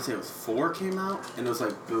Calibur, I want to say it was 4 came out? And it was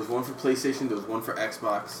like, there was one for PlayStation, there was one for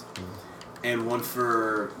Xbox, and one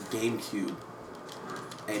for GameCube.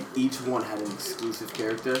 And each one had an exclusive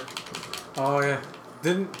character. Oh yeah,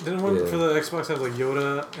 didn't one for the Xbox have like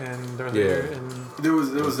Yoda and Darth Vader and There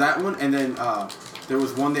was that one, and then there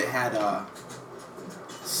was one that had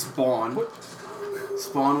Spawn.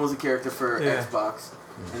 Spawn was a character for Xbox,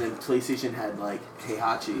 and then PlayStation had like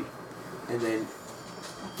Heihachi, and then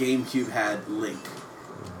GameCube had Link.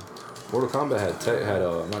 Mortal Kombat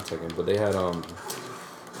had not Tekken, but they had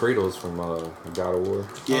Kratos from God of War.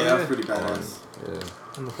 Yeah, that was pretty badass.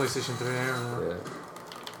 on the PlayStation 3. I remember that. Yeah.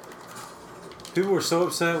 People were so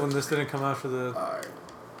upset when this didn't come out for the. Alright.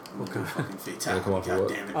 Okay. Fucking fatality, Come out for what?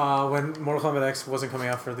 damn it. When Mortal Kombat X wasn't coming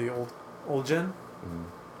out for the old gen,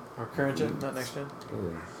 or current gen, not next gen.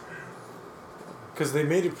 Because they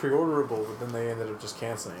made it pre-orderable, but then they ended up just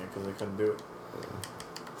canceling it because they couldn't do it.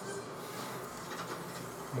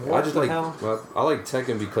 I just like I like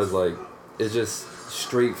Tekken because like it's just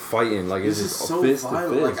straight fighting. Like This it's is just so fist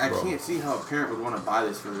violent. to Like fist, I bro. can't see how a parent would want to buy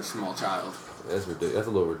this for their small child. That's ridiculous. That's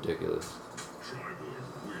a little ridiculous.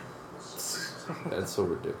 That's so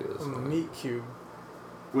ridiculous. On the man. meat cube.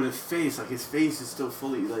 With his face, like his face is still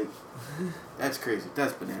fully like. That's crazy.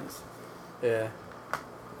 That's bananas. Yeah.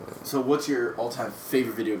 So, what's your all-time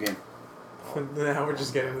favorite video game? Now we're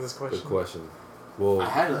just getting to this question. Good question. Well, I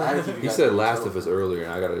had to give you he guys said an Last intro. of Us earlier,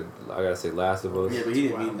 and I gotta say Last of Us. Yeah, but he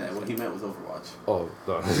didn't mean that. What he meant was Overwatch. Oh,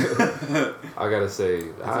 I gotta say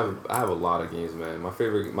I have a lot of games, man.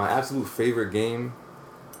 My absolute favorite game,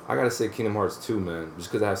 I gotta say Kingdom Hearts 2, man. Just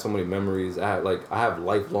because I have so many memories. I have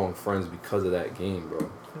lifelong friends because of that game, bro.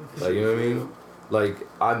 Like, you know what I mean? Like,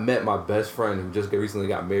 I met my best friend who just recently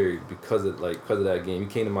got married because of that game. He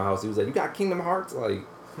came to my house. He was like, "You got Kingdom Hearts?" Like,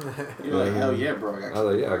 You're like, hell yeah, bro. I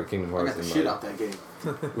was like, "Yeah, I got Kingdom I Hearts." got the and, shit like, out that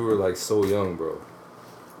game. we were like so young, bro.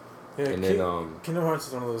 Yeah, And then Kingdom Hearts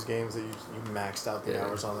is one of those games that you maxed out the Yeah.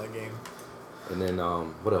 hours on that game. And then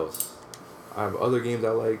what else? I have other games I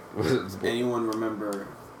like. Anyone remember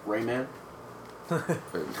Rayman? I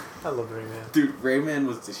love Rayman. Dude, Rayman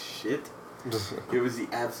was the shit. It was the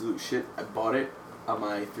absolute shit. I bought it on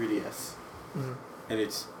my 3DS. And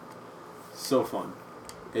it's so fun.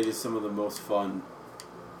 It is some of the most fun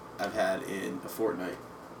I've had in a fortnight.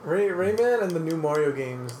 Rayman and the new Mario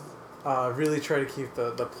games really try to keep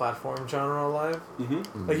the platform genre alive.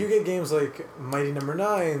 Mm-hmm. Like you get games like Mighty Number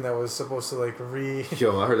 9 that was supposed to like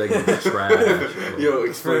Yo, I heard that game was trash. Yo, For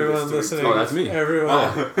explain everyone this to me. listening. Oh, that's me. Everyone.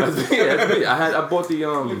 Oh, that's me. That's me. I bought the You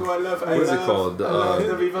know I love. what is it called? The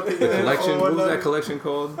collection. What was that collection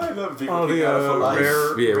called? I love Viva Oh, the Pinata for life.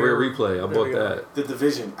 rare Replay. I There bought we go. that. The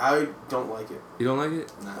Division. I don't like it. You don't like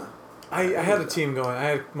it? Nah. I had a team going. I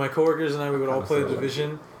had my coworkers and I. We would all play the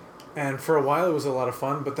Division, and for a while it was a lot of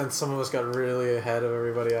fun. But then some of us got really ahead of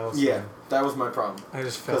everybody else. Yeah, and that was my problem. I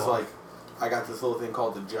just fell Because off. like, I got this little thing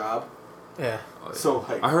called the job. Yeah. Oh, yeah. So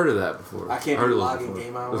like, I heard of that before. I can't heard be of those logging before.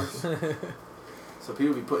 game hours. So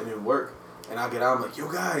people be putting in work, and I get out. I'm like,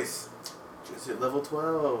 yo guys, just hit level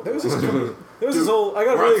 12. There was this Dude, whole. I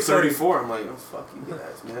got we're really at excited. 34. I'm like, oh fuck you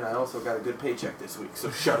guys, man. I also got a good paycheck this week,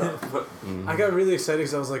 so shut up. I got really excited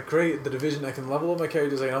because I was like, great, the Division. I can level up my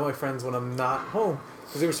characters. I can help my friends when I'm not home.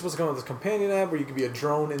 Because they were supposed to come out with this companion app where you could be a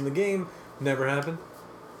drone in the game. Never happened.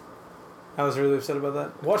 I was really upset about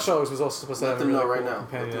that. Watch Dogs was also supposed to Let have a them really know right cool now. Let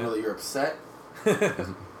companion them know app. that you're upset.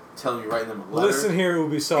 Tell them you're writing them a letter. Listen here,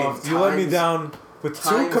 Ubisoft. In You let me Times- down with two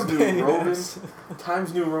Times New companion Roman. apps.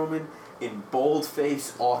 Times New Roman in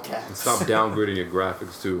boldface, all caps. Stop downgrading your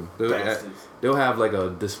graphics too. Bastards. They'll have like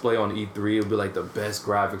a display on E3. It'll be like the best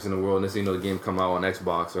graphics in the world, and then you know the game come out on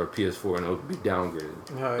Xbox or PS4, and it'll be downgraded.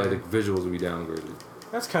 Oh, Like yeah. the visuals will be downgraded.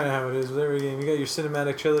 That's kind of how it is with every game. You got your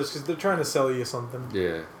cinematic trailers because they're trying to sell you something.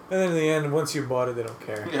 Yeah. And then in the end, once you bought it, they don't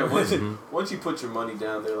care. Yeah, once you put your money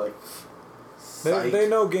down, they're like, They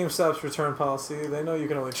know GameStop's return policy. They know you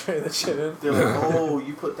can only trade that shit in. They're like, oh,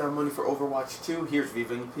 you put down money for Overwatch 2? Here's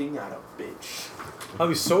Viva Pinata, bitch. I'll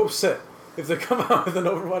be so upset if they come out with an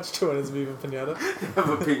Overwatch 2 and it's Viva Pinata. Have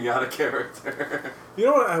a Pinata character. You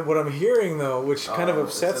know what I'm hearing though, which kind of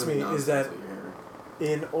upsets me, is that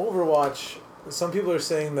in Overwatch, some people are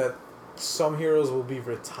saying that some heroes will be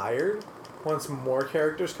retired once more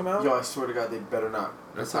characters come out. Yo, I swear to God, they better not.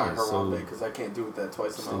 That That's not sounds so- Harambe, because I can't do with that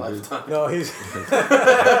twice in my stupid. lifetime. No, he's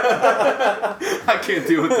I can't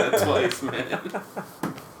deal with that twice, man.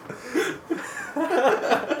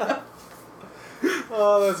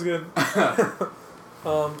 oh, that's good.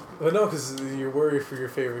 But no, because you're worried for your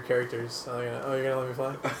favorite characters. You're gonna let me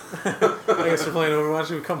fly? I guess we're playing Overwatch.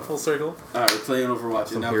 We've come full circle. Alright, we're playing Overwatch,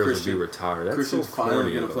 Some and now heroes will be Christian, retired. That's Christian's so finally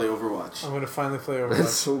corny. going to though. play Overwatch. I'm gonna finally play Overwatch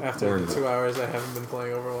That's so after corny. the 2 hours I haven't been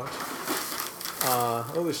playing Overwatch. Oh,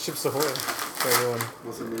 there's Chips Ahoy for everyone.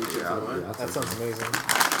 What's the name? Yeah, Yeah, That sounds amazing.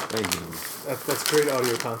 Thank you. That's great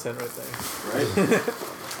audio content right there. right?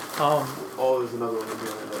 Oh, There's another one in here.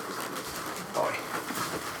 I like this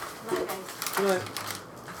good night. one.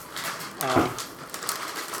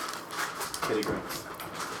 Teddy Grants.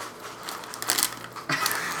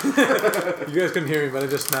 You guys couldn't hear me, but I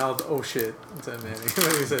just mouthed, oh shit, to Manny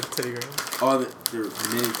when he said Teddy Graham. Oh, they're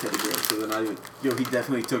mini Teddy Grants, so they're not even. Yo, he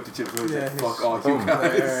definitely took the chips. Yeah, Like, he's- fuck all you Boom.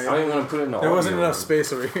 guys. Alright. I didn't want to put it in the There wasn't audio. enough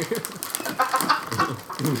space over here.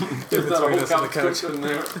 There's not a Between whole us and the couch couch. cushion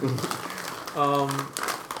there.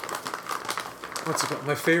 What's it called?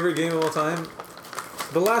 My favorite game of all time?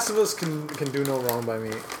 The Last of Us can do no wrong by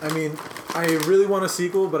me. I mean, I really want a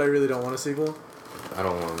sequel, but I really don't want a sequel. I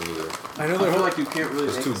don't want to either. I know I they're feel whole, like you can't really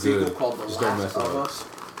It's make too a sequel good. called The Just don't Last mess it of up. Us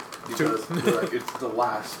because you're like, it's the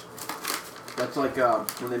last. That's like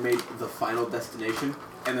when they made the Final Destination,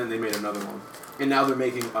 and then they made another one, and now they're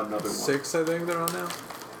making another one. 6, I think they're on now.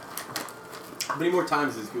 How many more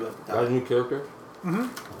times does people have to That die? new character?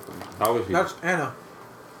 How is he? That's Anna.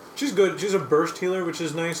 She's good. She's a burst healer, which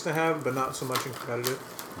is nice to have, but not so much in competitive.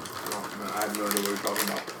 Oh, man, I have no idea what you're talking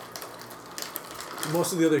about.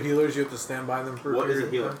 Most of the other healers, you have to stand by them for What is period a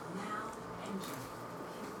of healer? time.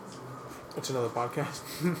 It's another podcast.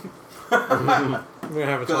 We're gonna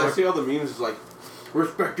have a Because I talk. see all the memes like,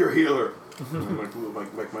 respect your healer. I'm like, ooh,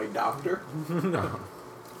 like my doctor.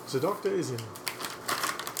 So Doctor is in.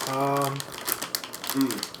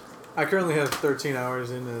 I currently have 13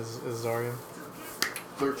 hours in as Zarya.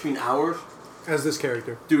 13 hours? As this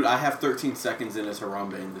character. Dude, I have 13 seconds in as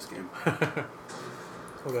Harambe in this game.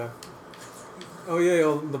 Okay. Oh yeah,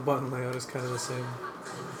 all the button layout is kind of the same.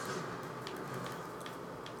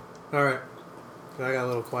 Alright. I got a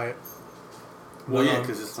little quiet. Well, But, yeah,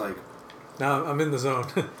 because it's like, now I'm in the zone.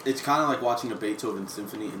 it's kind of like watching a Beethoven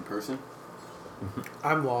symphony in person.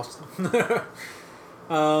 I'm lost. Have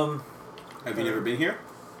you never been here?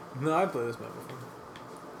 No, I played this map before.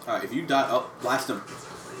 Alright, if you die, oh, blast him.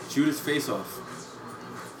 Shoot his face off.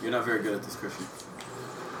 You're not very good at this, Christian.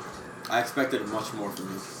 I expected much more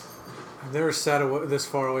from you. I've never sat this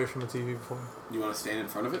far away from a TV before. You want to stand in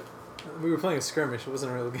front of it? We were playing a skirmish. It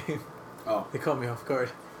wasn't a real game. Oh. They caught me off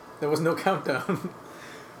guard. There was no countdown.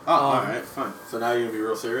 Oh, alright, fine. So now you're going to be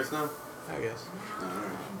real serious now? I guess.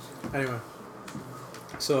 Anyway,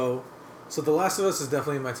 so The Last of Us is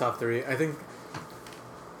definitely in my top 3. I think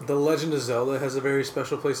The Legend of Zelda has a very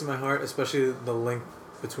special place in my heart, especially the Link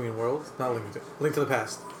Between Worlds. Not Link to the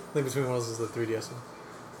Past. Link Between Worlds is the 3DS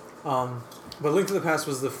one. But Link to the Past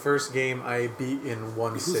was the first game I beat in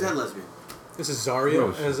one Who's sitting. that lesbian? This is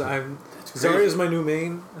Zarya. Zarya is my new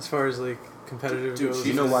main as far as like competitive goes. Do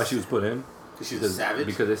you know why she was put in? She's a savage?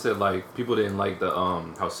 Because they said like people didn't like the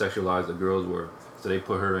how sexualized the girls were, so they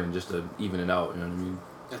put her in just to even it out. You know what I mean?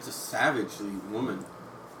 That's a savage woman.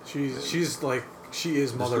 She's like she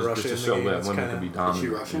is Mother Russia just in to the show game. that women can be dominant. Is she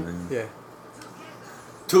Russian? You know? Yeah.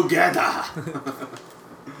 Together.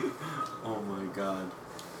 Oh my god.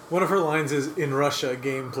 One of her lines is, "In Russia,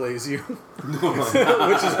 game plays you," which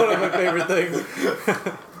is one of my favorite things.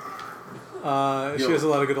 She has a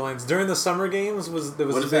lot of good lines. During the summer games, there was What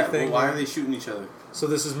a is big that? thing. Well, why are they shooting each other? So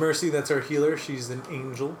this is Mercy, that's our healer. She's an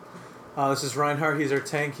angel. This is Reinhardt, he's our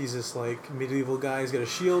tank. He's this like medieval guy. He's got a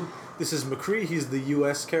shield. This is McCree, he's the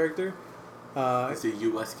U.S. character. It's a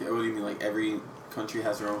U.S. What do you mean? Like every country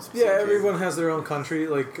has their own specific Yeah, everyone has their own country.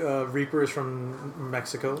 Like Reaper is from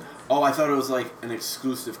Mexico. Oh, I thought it was like an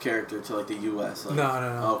exclusive character to like the U.S. Like,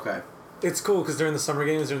 No. Oh, okay. It's cool because during the summer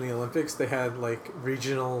games, during the Olympics, they had like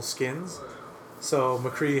regional skins. So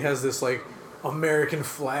McCree has this like American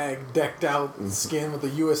flag decked out skin with the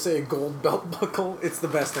USA gold belt buckle. It's the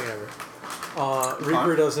best thing ever.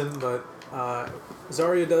 Reaper doesn't, but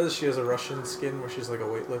Zarya does. She has a Russian skin where she's like a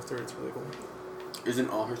weightlifter. It's really cool.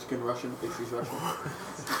 Isn't all her skin Russian if she's Russian?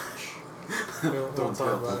 Don't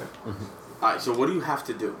talk about it. Alright, so what do you have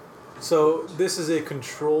to do? So this is a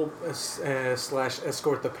control slash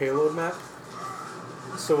escort the payload map.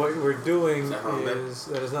 So what we're doing that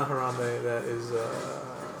is not Harambe, that is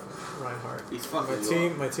Reinhardt. He's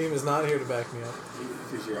fucking my team is not here to back me up.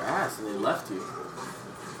 Because your ass and they left you.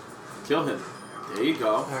 Kill him. There you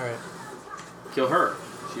go. Alright. Kill her.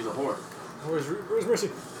 She's a whore. Where's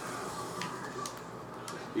Mercy?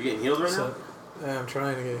 You getting healed right So, yeah, I'm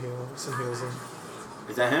trying to get some heals in. now?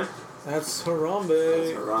 Is that him? That's Harambe.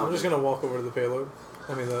 That's Harambe. I'm just gonna walk over to the payload.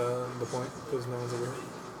 I mean the point, because no one's over here.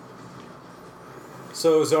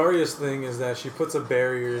 So Zarya's thing is that she puts up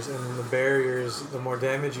barriers, and the barriers, the more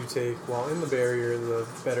damage you take while in the barrier, the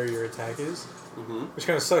better your attack is. Mm-hmm. Which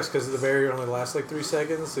kind of sucks because the barrier only lasts like 3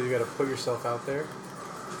 seconds, so you got to put yourself out there,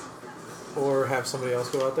 or have somebody else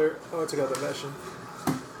go out there. Oh, I took out that Bastion.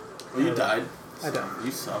 Oh, you died. I died.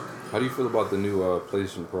 You suck. How do you feel about the new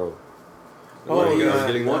PlayStation Pro? Oh,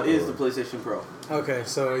 yeah. What is the PlayStation Pro? Okay,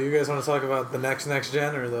 so you guys want to talk about the next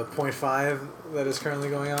gen, or the 0.5 that is currently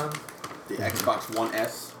going on? The Xbox One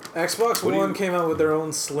S. Xbox One came out with their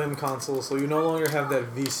own slim console, so you no longer have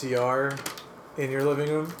that VCR in your living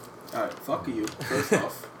room. Alright, fuck you. First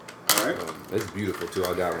off. Alright. It's beautiful too.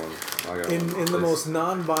 I got one. In the most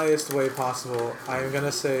non-biased way possible, I'm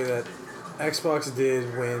gonna say that Xbox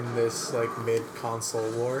did win this like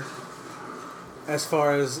mid-console war. As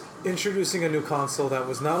far as introducing a new console that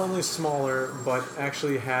was not only smaller, but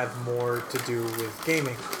actually had more to do with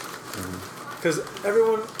gaming. Because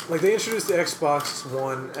everyone, like, they introduced the Xbox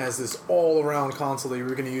One as this all-around console that you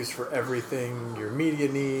were going to use for everything, your media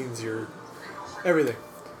needs, your everything.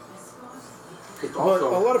 It's But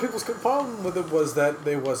also, a lot of people's problem with it was that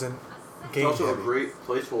they wasn't game it's also a heavy. great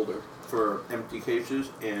placeholder for empty cases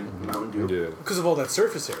and Mountain Dew. Yeah. Because of all that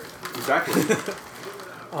surface area. Exactly.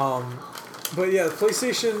 But yeah,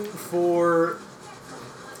 PlayStation 4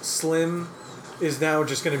 Slim is now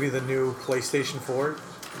just going to be the new PlayStation 4.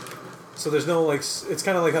 So there's no like, it's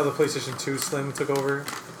kind of like how the PlayStation 2 Slim took over.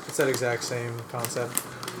 It's that exact same concept.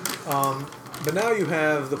 But now you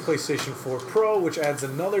have the PlayStation 4 Pro, which adds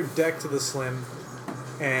another deck to the Slim,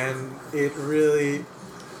 and it really,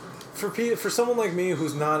 for someone like me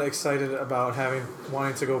who's not excited about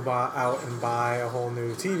wanting to go out and buy a whole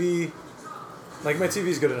new TV, like my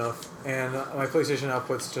TV's good enough, and my PlayStation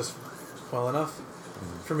output's just well enough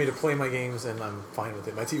for me to play my games, and I'm fine with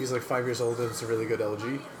it. My TV's like 5 years old, and it's a really good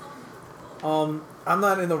LG. I'm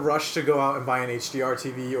not in the rush to go out and buy an HDR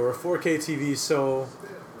TV or a 4K TV, so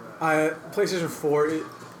PlayStation 4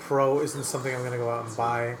 Pro isn't something I'm going to go out and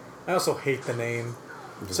buy. I also hate the name.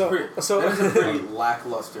 That's a pretty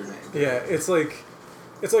lackluster name. Yeah, it's like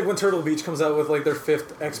when Turtle Beach comes out with like their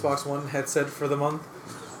 5th Xbox One headset for the month,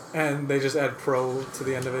 and they just add Pro to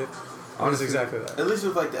the end of it. Honestly, it's exactly that. At least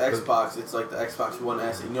with like the Xbox, it's like the Xbox One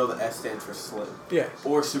S, and you know the S stands for slim. Yeah.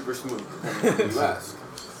 Or super smooth, depending on what you ask.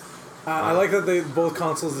 I like that both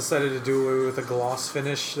consoles decided to do away with a gloss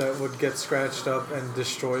finish that would get scratched up and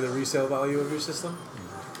destroy the resale value of your system.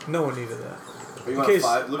 No one needed that. Are you on a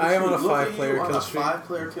 5? I am on a 5-player kill streak. I'm on a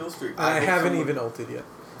 5-player kill streak. I haven't even ulted yet.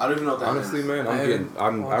 I don't even know what that Honestly, is. man,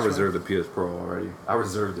 I reserved the PS Pro already. I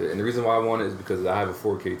reserved it, and the reason why I want it is because I have a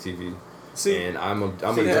 4K TV. See, and I'm a that's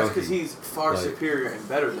junkie. because he's far superior and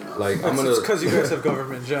better than us. Like it's because you guys have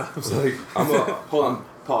government jobs. Like Hold on,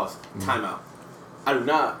 pause, time out. I do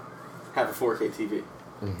not have a 4K TV.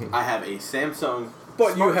 I have a Samsung. But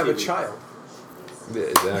you smart have a TV. child. Yeah,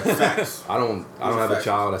 exactly. Facts. I don't have facts. a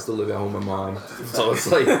child. I still live at home with my mom. So it's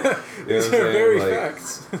like, you know what I'm These are saying? very Like,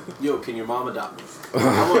 facts. Yo, can your mom adopt me?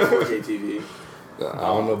 I want a 4K TV. I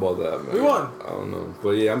don't know about that, man. We won. I don't know,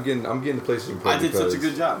 but yeah, I'm getting the PlayStation Pro. I did such a because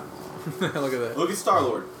good job. Look at that. Look at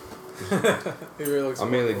Star-Lord. He really looks I'm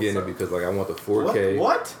mainly cool. getting it because like I want the 4K.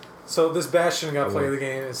 What? So this Bastion gunplay of the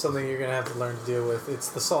game is something you're gonna have to learn to deal with. It's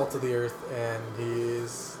the salt of the earth, and he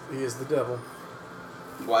is the devil.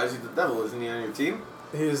 Why is he the devil? Isn't he on your team?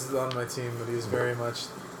 He is on my team, but he's very much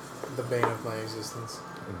the bane of my existence.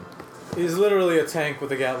 He's literally a tank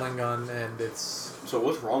with a Gatling gun, and it's So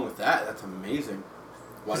what's wrong with that? That's amazing.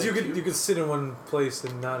 Why because didn't you could sit in one place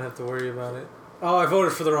and not have to worry about it. Oh, I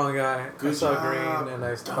voted for the wrong guy. I Good saw job, green and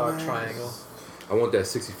I thought dumbass. triangle. I want that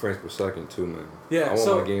 60 frames per second too, man. Yeah, I want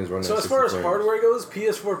so my games running. so at as far 60 as frames. hardware goes,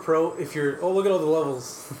 PS4 Pro, if you're look at all the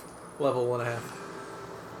levels, level 1.5,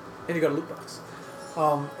 and you got a loot box.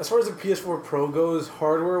 As far as the PS4 Pro goes,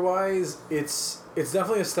 hardware wise, it's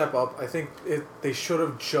definitely a step up. I think they should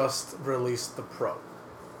have just released the Pro.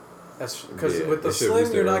 That's because Yeah, with the they should've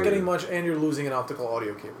released Slim, you're it not earlier. getting much, and you're losing an optical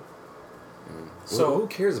audio cable. So who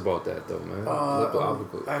cares about that though, man?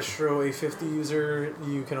 Astro A50 user,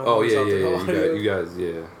 you can only Oh use yeah, optical yeah. audio. You guys,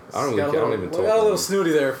 yeah. I don't even talk. Got a man. little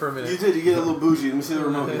snooty there for a minute. You did. You get a little bougie. Let me see the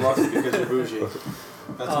remote. You lost it because you're bougie.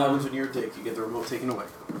 That's what happens when you're a dick. You get the remote taken away.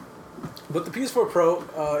 But the PS4 Pro,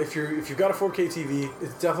 if you've got a 4K TV,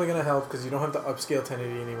 it's definitely gonna help because you don't have to upscale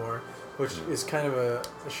 1080 anymore, which is kind of a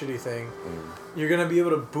shitty thing. You're gonna be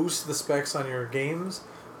able to boost the specs on your games,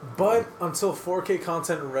 but until 4K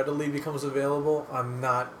content readily becomes available, I'm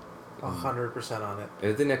not 100% on it.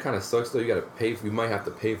 And the thing that kind of sucks though, you might have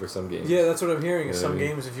to pay for some games. Yeah, that's what I'm hearing. Is Yeah, some I mean-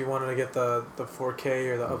 games, if you wanted to get the 4K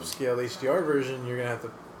or the upscaled HDR version, you're gonna have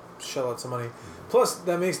to shell out some money. Plus,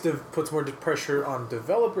 that puts more pressure on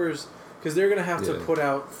developers because they're gonna have to Yeah. put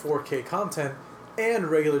out 4K content and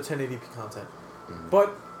regular 1080p content.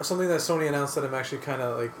 But something that Sony announced that I'm actually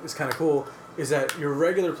is kind of cool is that your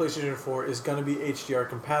regular PlayStation 4 is gonna be HDR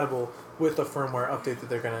compatible with the firmware update that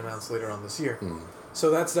they're gonna announce later on this year.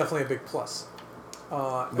 So that's definitely a big plus.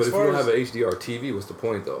 But if you don't have an HDR TV, what's the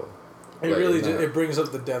point though? It Like, really it's not- it brings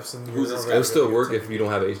up the depths and Who's this guy? It'll still work if you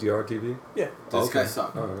don't have an HDR TV. Yeah. This Okay. guy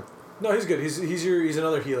sucked. All right. No, he's good. He's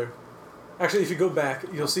another healer. Actually, if you go back,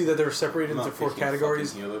 you'll see that they're separated I'm into not 4 picking a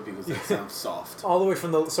categories. fucking healer because that sounds soft. All the way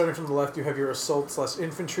starting from the left, you have your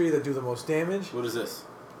assault/infantry that do the most damage. What is this?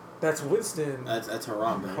 That's Winston. That's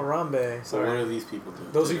Harambe. Harambe. So what Sorry. do these people do?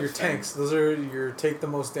 Those are They your defend. tanks. Those are your take the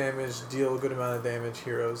most damage, deal a good amount of damage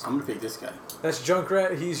heroes. I'm gonna pick this guy. That's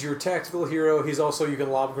Junkrat. He's your tactical hero. He's also you can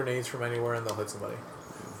lob grenades from anywhere and they'll hit somebody.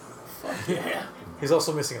 Fuck yeah. He's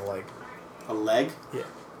also missing a leg. A leg? Yeah.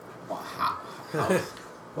 Well, hot.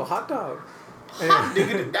 Well, hot dog. Hot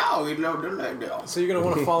diggity dog. He loved the leg dog. So you're gonna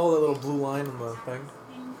want to follow that little blue line on the thing.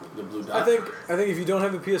 The blue dot. I think if you don't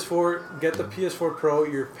have the PS4, get the PS4 Pro.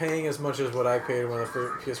 You're paying as much as what I paid when the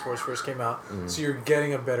PS4s first came out, so you're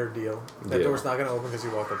getting a better deal. That Yeah. door's not gonna open because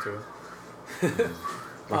you walk up to it.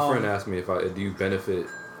 My friend asked me do you benefit,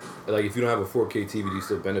 like if you don't have a 4K TV, do you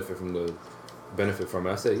still benefit from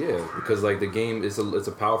it? I said yeah, because like the game it's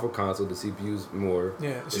a powerful console. The CPU's more.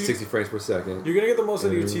 Yeah, so It's 60 frames per second. You're gonna get the most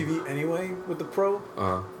out of your TV anyway with the Pro.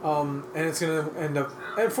 Uh-huh. And it's gonna end up.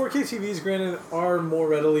 And 4K TVs, granted, are more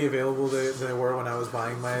readily available than they were when I was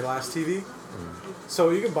buying my last TV.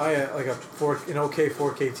 So you can buy an okay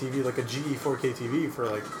 4K TV, like a GE 4K TV for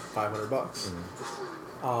like $500.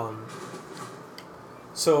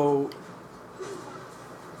 So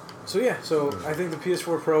I think the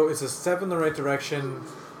PS4 Pro is a step in the right direction,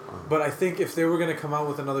 but I think if they were going to come out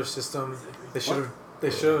with another system, they should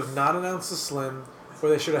have not announced the Slim, or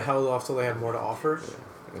they should have held off till they had more to offer.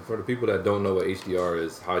 And for the people that don't know what HDR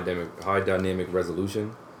is, high dynamic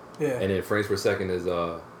resolution. Yeah. And then frames per second is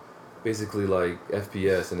basically like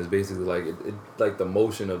FPS, and it's basically like it like the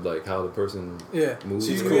motion of like how the person Yeah. moves.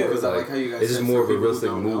 So you It's can cool get- because I like how you guys. It's just said more for of a people who realistic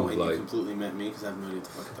don't know, move, and like- you completely meant me because I have no idea what the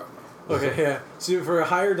fuck you're talking about. Okay, yeah. So for a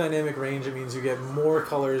higher dynamic range, it means you get more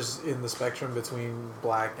colors in the spectrum between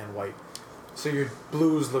black and white. So your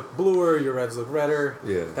blues look bluer, your reds look redder,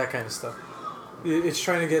 Yeah. that kind of stuff. It's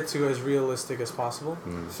trying to get to as realistic as possible.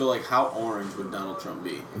 So like, how orange would Donald Trump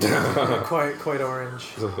be? Quite orange.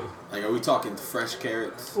 Like, are we talking fresh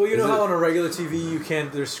carrots? Well, you know Is how it- on a regular TV you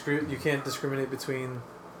can't discriminate between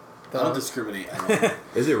I don't discriminate at all.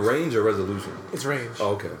 Is it range or resolution? It's range.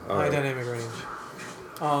 Oh, okay. All High right. dynamic range.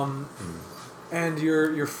 And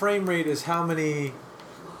your frame rate is how many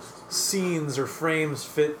scenes or frames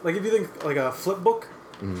fit. Like if you think like a flip book,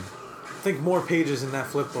 think more pages in that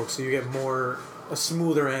flip book, so you get a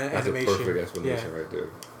smoother animation. That's a perfect explanation right there.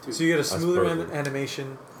 So you get a smoother perfect.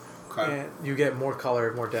 animation, Okay. and you get more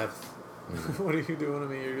color, more depth. What are you doing to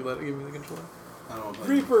me? Are you give me the controller? I don't know.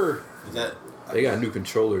 Reaper. Is that? They got a new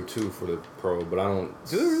controller too for the Pro, but I don't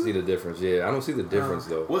Do they really? see the difference. Yeah, I don't see the difference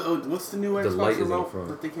though. What's the new The light Xbox is in remote front.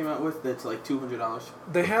 that they came out with? That's like $200.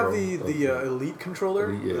 They have Pro. the Elite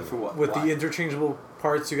controller Yeah. For what? with Why? the interchangeable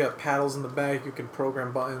parts. You got paddles in the back. You can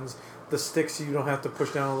program buttons. The sticks you don't have to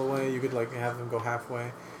push down all the way. You could like have them go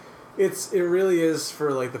halfway. It really is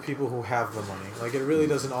for like the people who have the money. Like it really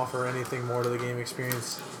doesn't offer anything more to the game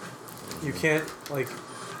experience. You can't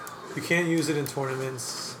use it in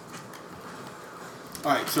tournaments.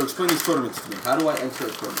 All right, so explain these tournaments to me. How do I enter a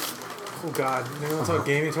tournament? Oh God, you want to talk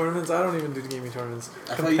gaming tournaments? I don't even do gaming tournaments.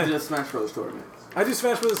 I thought you did a Smash Bros. Tournament. I do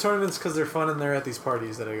Smash Bros. Tournaments because they're fun and they're at these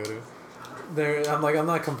parties that I go to. I'm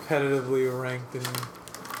not competitively ranked in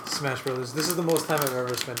Smash Bros. This is the most time I've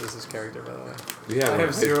ever spent as this character, by the way. Yeah, I have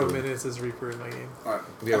high 0 school. minutes as Reaper in my game. All right,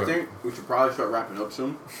 Yeah, I think we should probably start wrapping up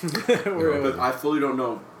soon. We're- But I fully don't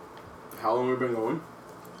know how long we've been going.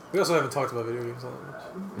 we also haven't talked about video games all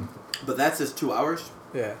that much. But that says 2 hours.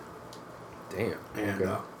 Yeah. Damn. And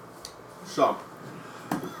Okay.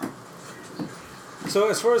 So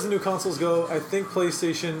as far as the new consoles go, I think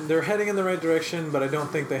PlayStation, they're heading in the right direction, but I don't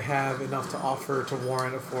think they have enough to offer to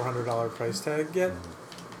warrant a $400 price tag yet.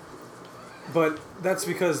 But that's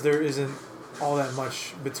because there isn't all that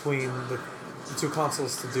much between the two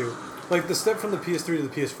consoles to do. Like the step from the PS3 to the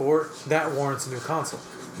PS4, that warrants a new console.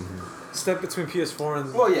 Step between PS4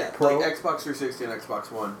 and Well, yeah, Pro, like Xbox 360 and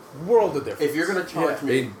Xbox One. world of difference. If you're gonna charge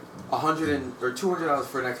They- me or $200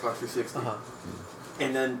 for an Xbox 360,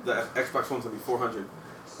 and then the Xbox One's gonna be $400,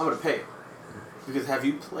 I'm gonna pay it. Because have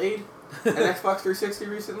you played an Xbox 360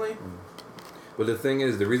 recently? But the thing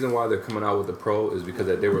is, the reason why they're coming out with the Pro is because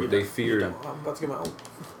that they feared I'm about to get my own.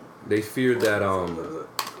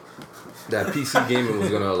 that PC gaming was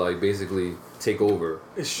gonna like basically take over,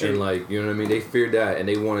 It should. and like you know what I mean. They feared that, and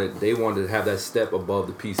they wanted to have that step above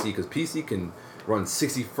the PC because PC can run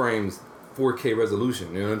 60 frames, 4K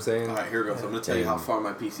resolution. You know what I'm saying? Alright, here goes. I'm gonna tell you how far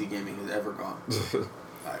my PC gaming has ever gone.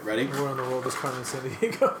 Alright, ready? We're on the world is Carmen San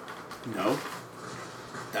Diego. No.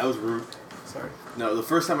 That was rude. Sorry. No, the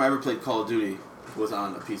first time I ever played Call of Duty was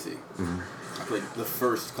on a PC. I played the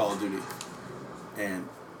first Call of Duty.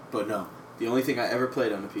 But no, the only thing I ever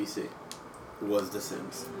played on a PC was The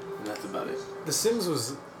Sims. And that's about it. The Sims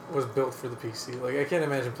was built for the PC. Like I can't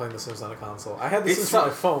imagine playing The Sims on a console. I had The Sims sucked. on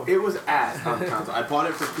my phone. It was ass on the console. I bought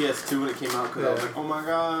it for PS2 when it came out because I was Yeah. like, oh my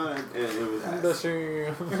god, and it was ass.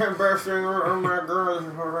 Dashing. Bursting, oh my god.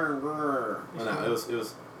 No, it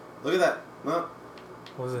was. Look at that. No,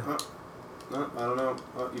 What was it? no, I don't know.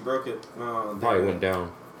 Oh, you broke it. Oh, Probably damn. went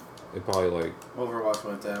down. It probably like, Overwatch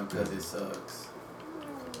went down because it sucks.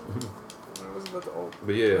 I was about to open.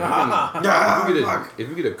 but yeah, if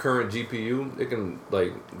you get a current GPU, it can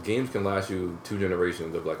like games can last you 2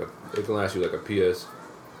 generations of it can last you like a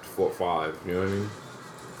PS4, 5. You know what I mean?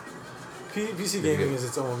 PC gaming is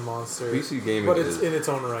its own monster. PC gaming but it's is- in its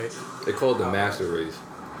own right. They call it the master race.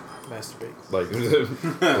 Masturbate. Like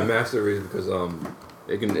the master race because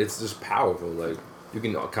it's just powerful. Like you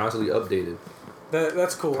can constantly update it.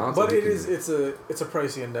 That's cool, Console but you it's a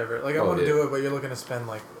pricey endeavor. Like I Oh, want to yeah. do it, but you're looking to spend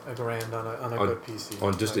like $1,000 on a good PC.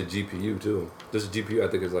 On just like, a GPU too. Just a GPU,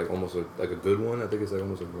 I think is like almost a good one. I think it's like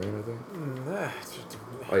almost $1,000. I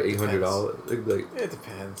think like $800. Like It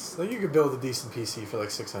depends. Like you could build a decent PC for like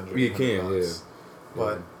 $600. you can, $800. yeah.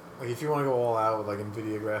 But like if you want to go all out with like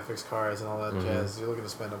Nvidia graphics cards and all that jazz, you're looking to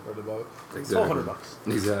spend upward about $1,200.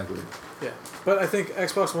 Exactly. Yeah, but I think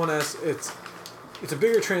Xbox One S, it's a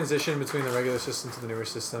bigger transition between the regular system to the newer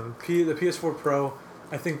system. The PS4 Pro,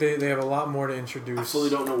 I think they have a lot more to introduce. I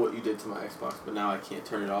fully don't know what you did to my Xbox, but now I can't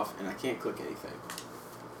turn it off and I can't click anything.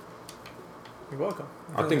 You're welcome.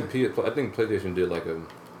 I think PlayStation did I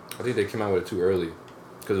think they came out with it too early,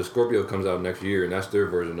 because the Scorpio comes out next year and that's their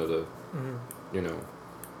version of the, you know.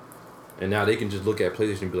 And now they can just look at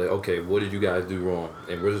PlayStation and be like, okay, what did you guys do wrong?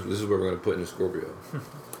 And this is what we're gonna put in the Scorpio.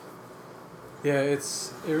 Yeah, it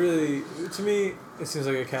really, to me, it seems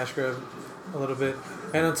like a cash grab a little bit.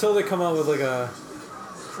 And until they come out with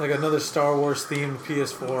like another Star Wars themed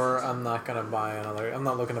PS4, I'm not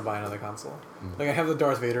looking to buy another console. Like I have the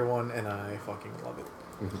Darth Vader one and I fucking love it.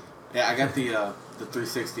 Yeah, I got the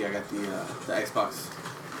 360. I got the Xbox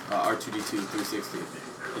R2D2 360.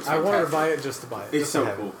 I wanted to fantastic. buy it just to buy it. It's just so to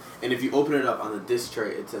have cool. it. And if you open it up on the disc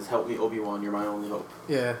tray, it says, "Help me, Obi-Wan. You're my only hope."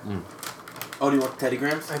 Yeah. Oh, do you want Teddy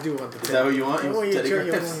Grams? I do want the Is that what you want? I You want want you Teddy to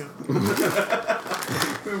Grams?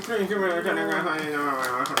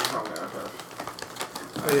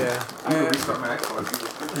 Oh, yeah. I'm gonna restart my Xbox.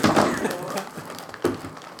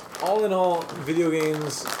 All in all, video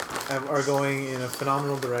games are going in a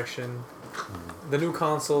phenomenal direction. The new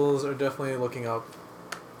consoles are definitely looking up.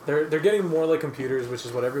 They're getting more like computers, which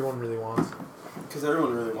is what everyone really wants. Because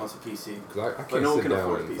everyone really wants a PC. Because I But can't no one sit can down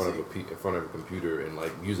afford a in front of PC. in front of a computer and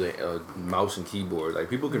like use a mouse and keyboard. Like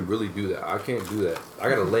people can really do that. I can't do that. I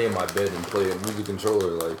gotta lay in my bed and play a movie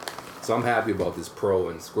controller. Like, so I'm happy about this Pro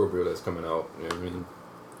and Scorpio that's coming out. You know what I mean?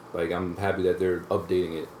 Like I'm happy that they're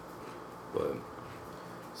updating it. But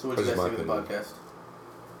So what do you That's guys my think of the opinion. podcast?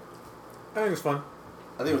 I think it's fun.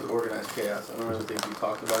 I think it was organized chaos. I don't really think we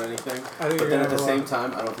talked about anything. I think But you're then gonna at the have a same lot-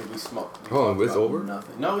 time, I don't think we smoked. Oh, it's over?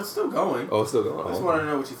 Nothing. No, it's still going. oh, it's still going. I just wanted to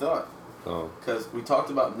know what you thought. Oh, Because we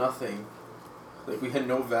talked about nothing. Like, we had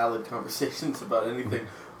no valid conversations about anything.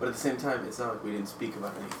 But at the same time, it's not like we didn't speak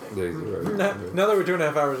about anything. yeah, you're right. Now that we're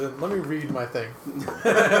 2.5 hours in, let me read my thing.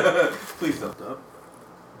 Please don't.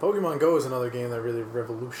 Pokemon Go is another game that really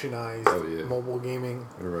revolutionized Oh, yeah. mobile gaming.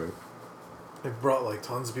 You're right. It brought like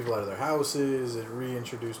tons of people out of their houses. It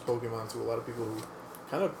reintroduced Pokemon to a lot of people who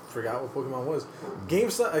kind of forgot what Pokemon was. At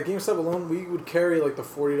GameStop alone, we would carry like the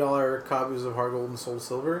 $40 copies of Heart Gold and Soul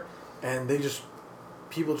Silver, and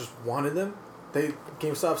people just wanted them.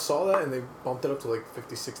 GameStop saw that and they bumped it up to like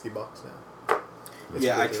 $50-$60 now. It's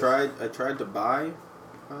Yeah, ridiculous. I tried to buy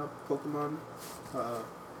Pokemon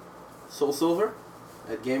Soul Silver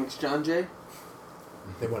at Game Exchange.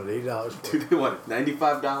 They wanted $80 for Dude, it. they wanted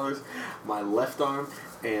 $95, my left arm,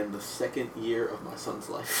 and the second year of my son's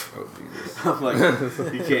life. Oh Jesus. I'm like,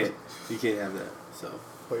 you can't have that. So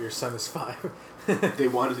But your son is 5. they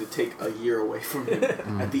wanted to take a year away from him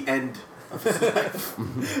at the end of his life,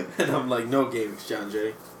 and I'm like, no, Game Exchange.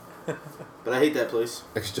 But I hate that place.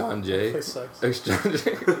 Exchange. Place sucks. Exchange.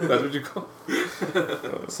 That's what you call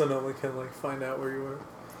it? So no one can like find out where you were.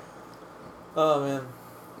 Oh man.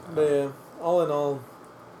 But yeah, all in all,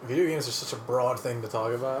 video games are such a broad thing to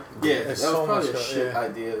talk about. Yeah, There's that was so probably much a shit yeah.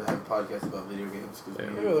 idea to have a podcast about video games. Cause Yeah.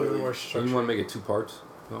 we Maybe a little bit really, more So structure. you want to make it 2 parts?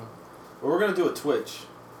 No. well, we're gonna do a Twitch.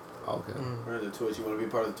 Oh, okay. Mm. We're gonna do a Twitch. You want to be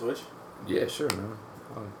part of the Twitch? Yeah, sure, man.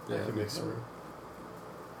 Oh, I yeah, can make some room.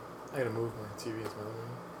 I gotta move my TV into my living room.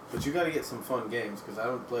 But you gotta get some fun games because I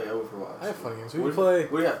don't play Overwatch. I have fun games. We What can play.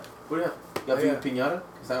 What do you have? What do you have? You got I Viva got- Pinata?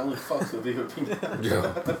 Because I only fucks with Viva Pinata. Yeah.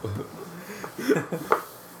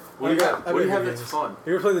 What do you got? I What do you got have games. that's fun?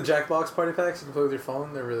 You ever play the Jackbox party packs? You can play with your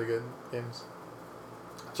phone. They're really good games.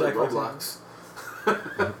 I play Jackbox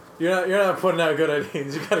Roblox. You're not putting out good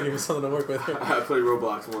ideas. You gotta give me something to work with here. I played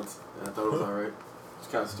Roblox once and I thought it was alright. It's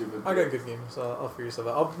kind of stupid. I got good games. So I'll figure stuff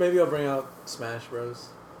out. Maybe I'll bring out Smash Bros.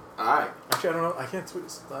 Alright. Actually, I don't know. I can't tweet.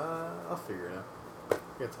 I'll figure it out.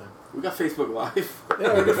 We got time. We got Facebook Live.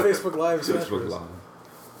 Yeah, we got Facebook Live. Smash Facebook Bros. Live.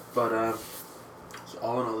 But, so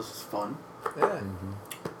all in all, this is fun. Yeah,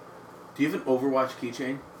 Do you have an Overwatch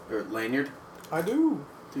keychain? Or lanyard? I do.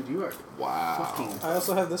 Dude, you are. Wow. Fucking. I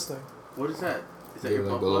also have this thing. What is that? Is that Yeah, your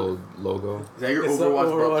like butt the plug? little logo. Is that your It's the Overwatch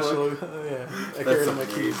butt Overwatch plug? logo. Yeah, I carry That's it on my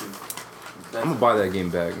keys. amazing. I'm gonna buy that game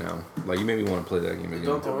back now. Like you made me want to play that game again.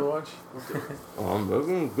 Don't do it. Overwatch. Don't do it. Oh, that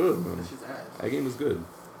game was good, man. That's just ass. That game was good.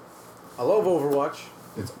 I love Overwatch.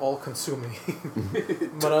 It's all consuming,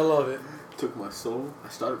 but I love it. Took my soul. I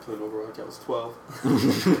started playing Overwatch. I was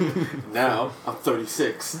 12. Now I'm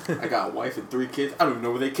 36. I got a wife and 3 kids. I don't even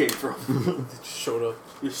know where they came from. It just showed up.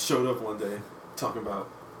 Just showed up one day talking about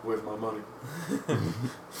where's my money.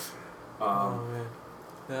 Oh man.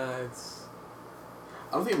 Nah, it's.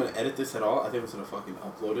 I don't think I'm gonna edit this at all. I think I'm just gonna fucking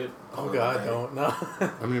upload it. Oh on God, the day. don't no.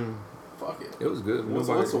 I mean, Fuck it. it was good.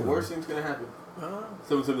 What's the worst thing's gonna happen? Oh.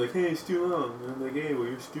 Someone's gonna be like, "Hey, it's too long." And I'm like, "Hey, well,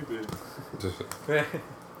 you're stupid."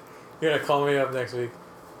 You're gonna call me up next week.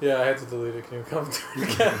 Yeah, I had to delete it. Can you come do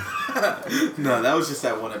it again? No, that was just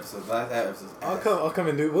that one episode. That episode. I'll come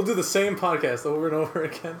and do. We'll do the same podcast over and over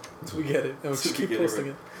again until we get it, and we'll just Till we keep get it posting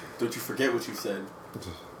right. it. Don't you forget what you said.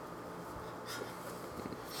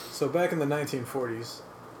 So back in the 1940s,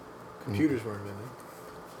 computers were invented.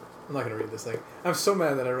 I'm not gonna read this thing. I'm so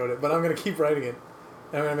mad that I wrote it, but I'm gonna keep writing it.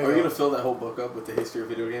 And I'm gonna make. Are you gonna fill that whole book up with the history of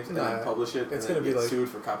video games and Nah, then publish it? it's and then gonna be get like- sued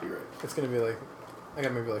for copyright. It's gonna be like, I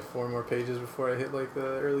got maybe like 4 more pages before I hit like the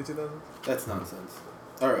early 2000s. That's nonsense.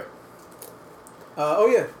 All right, Oh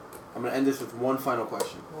yeah. I'm gonna end this with one final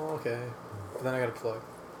question. Oh, okay. But then I gotta plug.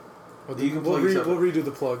 You can plug yourself. We'll redo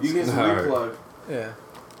the plugs. You can All right. replug, Yeah.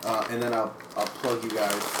 and then I'll plug you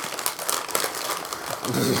guys.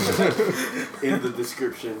 in the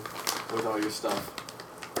description with all your stuff.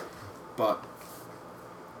 But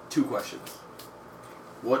 2 questions.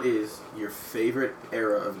 What is your favorite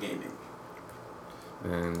era of gaming?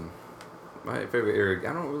 And my favorite era,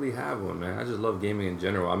 I don't really have one, man. I just love gaming in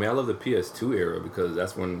general. I mean, I love the PS2 era because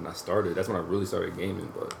that's when I started. That's when I really started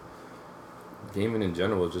gaming. But gaming in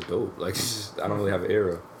general is just dope. Like, I don't really have an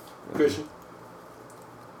era. Christian,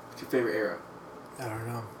 what's your favorite era? I don't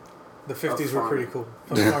know. The 50s were farming. pretty cool.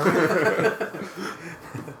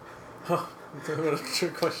 Oh, what a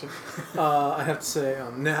trick question. I have to say,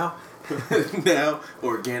 now. Now,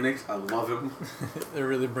 organics, I love them. They're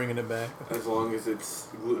really bringing it back. As long as it's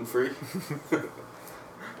gluten-free.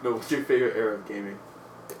 No, what's your favorite era of gaming?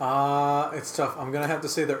 It's tough. I'm going to have to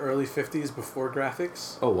say the early 50s before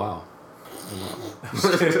graphics. Oh, wow.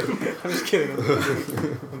 I'm just kidding.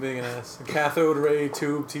 I'm being an ass. Cathode ray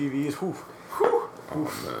tube TVs. Whew. Oh,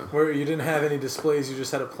 man. Where you didn't have any displays, you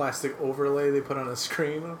just had a plastic overlay they put on a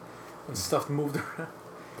screen and stuff moved around.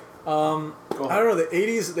 I don't know, the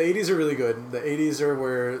 80s are really good. The 80s are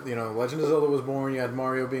where, Legend of Zelda was born, you had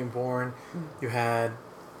Mario being born, you had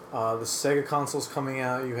the Sega consoles coming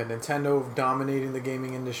out, you had Nintendo dominating the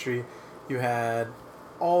gaming industry, you had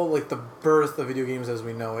all like the birth of video games as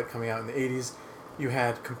we know it coming out in the 80s. You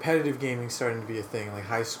had competitive gaming starting to be a thing, like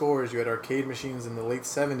high scores. You had arcade machines in the late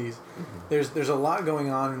 70s. Mm-hmm. There's a lot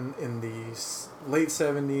going on in the late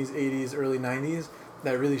 70s, 80s, early 90s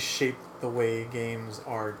that really shaped the way games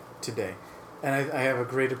are today. And I have a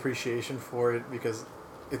great appreciation for it because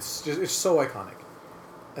it's so iconic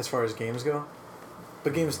as far as games go.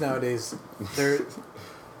 But games nowadays,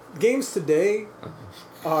 games today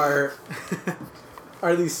are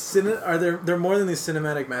they're more than these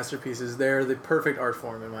cinematic masterpieces. They're the perfect art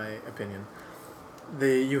form in my opinion.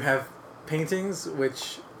 You have paintings,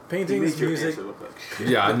 music.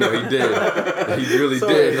 Yeah, I know he did. He really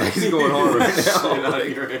did. Like, he's going on right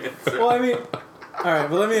now. Well, I mean, all right.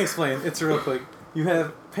 Well, let me explain. It's real quick. You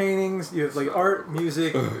have paintings. You have like art,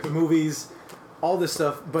 music, movies, all this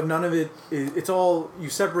stuff. But none of it is. It's all you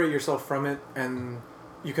separate yourself from it, and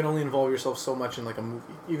you can only involve yourself so much in like a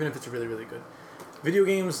movie, even if it's really, really good. Video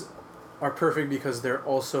games are perfect because they're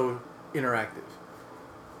also interactive.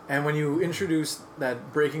 And when you introduce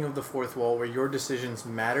that breaking of the fourth wall where your decisions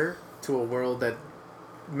matter to a world that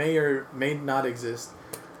may or may not exist,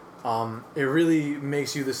 it really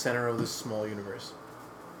makes you the center of this small universe.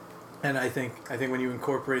 And I think when you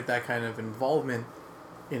incorporate that kind of involvement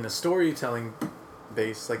in a storytelling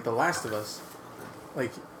base, like The Last of Us,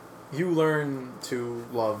 like you learn to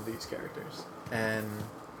love these characters.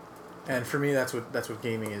 And for me, that's what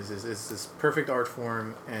gaming is this perfect art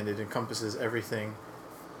form, and it encompasses everything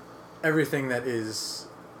that is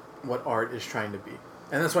what art is trying to be.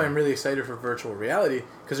 And that's why I'm really excited for virtual reality,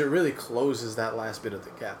 because it really closes that last bit of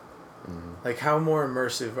the gap. Mm-hmm. Like, how more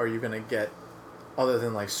immersive are you going to get other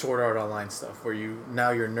than like Sword Art Online stuff, where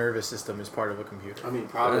your nervous system is part of a computer? I mean,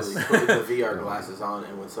 probably putting the VR glasses on,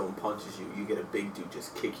 and when someone punches you, you get a big dude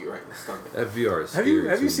just kick you right in the stomach. That VR is scary.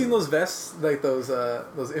 Have you seen those vests, like those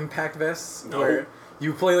impact vests? No. Where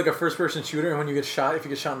you play like a first person shooter, and when you get shot, if you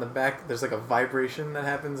get shot in the back, there's like a vibration that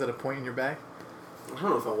happens at a point in your back. I don't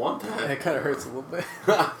know if I want that. And it kind of hurts a little bit.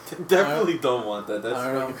 Definitely don't want that. That's I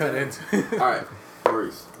don't know. I'm kind of into it. All right,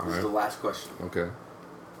 Maurice. This right. is the last question. Okay.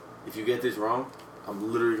 If you get this wrong,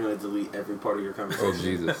 I'm literally going to delete every part of your conversation. Oh,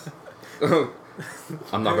 Jesus.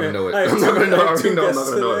 I'm not going to know it. I'm not going to know it. I already know I'm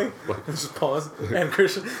guests not going to know today. it. Just pause. And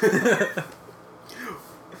Christian.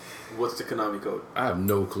 What's the Konami code? I have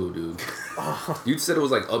no clue, dude. Oh. You said it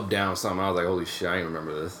was like up, down, something. I was like, holy shit, I didn't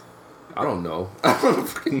remember this. I don't know. I don't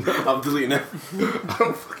fucking know. I'm deleting it. I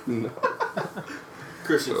don't fucking know.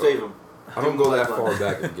 Christian, save him. I don't go that far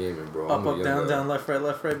back in gaming, bro. Up, up, down, down, left,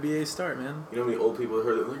 right, BA start, man. You know how many old people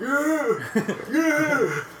heard it? Like,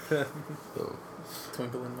 yeah! So,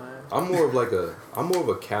 Twinkle in my eye. I'm more of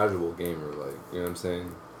a casual gamer, like, you know what I'm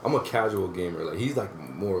saying? I'm a casual gamer. Like, he's like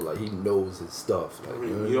more like he knows his stuff. Like, I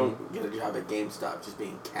mean, you don't get a job at GameStop just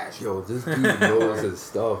being casual. Yo, this dude knows his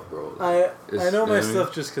stuff, bro. Like, I know my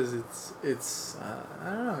stuff just because it's I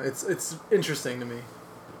don't know, it's interesting to me,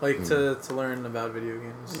 like to learn about video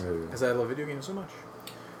games, because I love video games so much.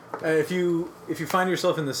 If you find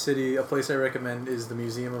yourself in the city, a place I recommend is the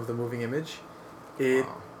Museum of the Moving Image. It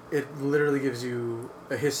literally gives you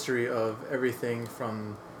a history of everything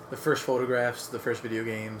from the first photographs, the first video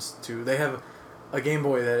games, to they have a Game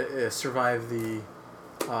Boy that survived the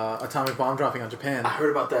atomic bomb dropping on Japan. I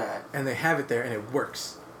heard about that. And they have it there, and it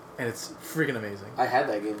works, and it's freaking amazing. I had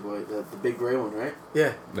that Game Boy, the big gray one, right?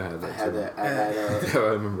 Yeah. I had that. I had that. Yeah, I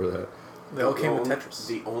remember that. They all came with Tetris.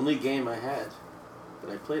 The only game I had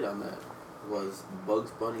that I played on that was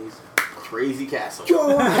Bugs Bunny's Crazy Castle.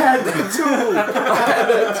 Yo, I had that too.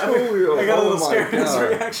 Yo. I got a little my scared in his God.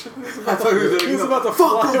 reaction. He I thought he was about to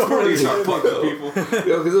fly over Bunny. the Fuck the people.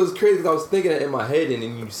 Yo, because it was crazy. 'Cause I was thinking it in my head, and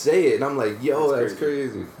then you say it, and I'm like, yo, that's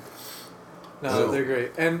crazy. No, they're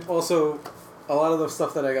great. And also, a lot of the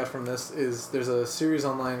stuff that I got from this is there's a series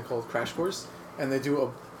online called Crash Course, and they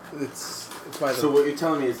do it's by the... So what you're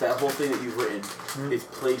telling me is that whole thing that you've written is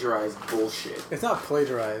plagiarized bullshit. It's not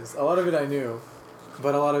plagiarized. A lot of it I knew,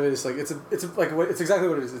 but a lot of it is like it's exactly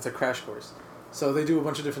what it is. It's a crash course. So they do a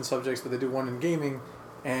bunch of different subjects, but they do one in gaming,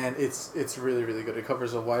 and it's really, really good. It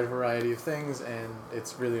covers a wide variety of things, and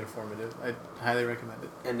it's really informative. I highly recommend it.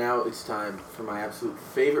 And now it's time for my absolute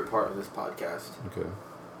favorite part of this podcast. Okay.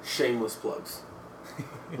 Shameless plugs.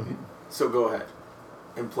 So go ahead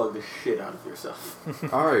and plug the shit out of yourself.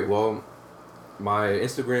 All right. Well, my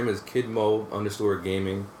Instagram is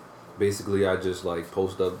KidMo_gaming. Basically, I just like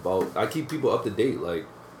post about. I keep people up to date, like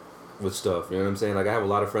with stuff. You know what I'm saying? Like I have a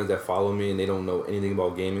lot of friends that follow me and they don't know anything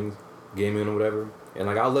about gaming or whatever. And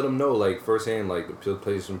like I'll let them know like firsthand, like the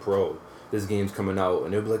PlayStation Pro, this game's coming out,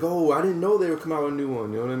 and they'll be like, "Oh, I didn't know they would come out with a new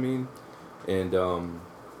one." You know what I mean? And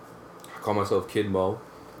I call myself KidMo.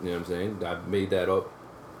 You know what I'm saying? I made that up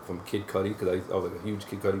from Kid Cudi because I was like a huge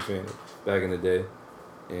Kid Cudi fan back in the day.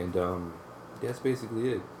 And that's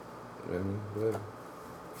basically it. You know what I mean?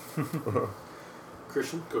 Whatever.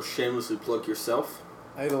 Christian, go shamelessly plug yourself.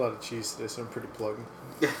 I ate a lot of cheese today, so I'm pretty plugged.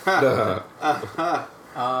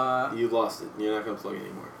 You lost it. You're not going to plug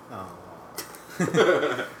anymore.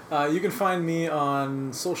 You can find me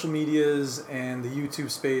on social medias and the YouTube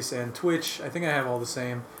space and Twitch. I think I have all the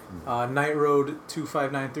same.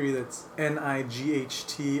 Nightroad2593, that's Nightroad,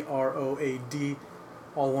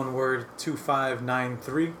 all one word,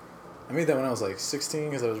 2593. I made that when I was like 16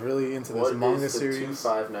 because I was really into this manga series. What is the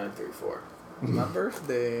 25934? My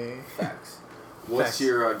birthday. Facts. What's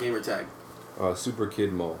your gamer tag? Super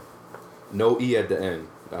KidMo. No E at the end.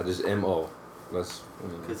 Just M-O. That's...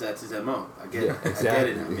 Because that's his MO. I get it. Exactly. I get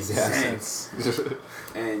it now. Makes Exactly. sense.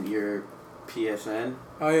 And your PSN?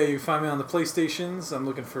 Oh yeah, you can find me on the PlayStations. I'm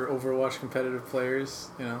looking for Overwatch competitive players,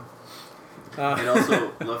 you know. And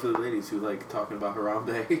also lovely ladies who like talking about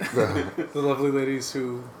Harambe. The lovely ladies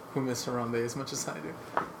who miss Harambe as much as I do.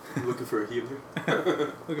 Looking for a healer.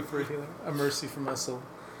 Looking for a healer. A mercy for my soul.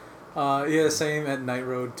 Yeah, same at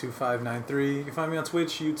Nightroad2593. You can find me on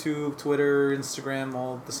Twitch, YouTube, Twitter, Instagram,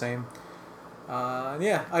 all the same.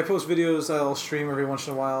 Yeah, I post videos. I'll stream every once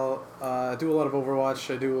in a while. I do a lot of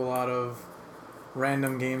Overwatch. I do a lot of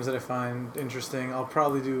random games that I find interesting. I'm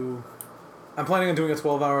planning on doing a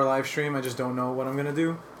 12-hour live stream. I just don't know what I'm going to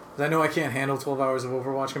do. 'Cause I know I can't handle 12 hours of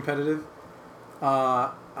Overwatch competitive.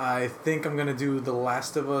 I think I'm going to do The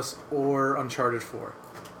Last of Us or Uncharted 4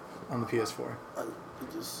 on the PS4.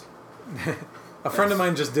 A friend of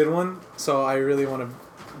mine just did one, so I really want to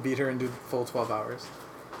beat her and do the full 12 hours.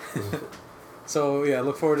 So, yeah,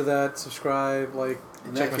 look forward to that. Subscribe, like,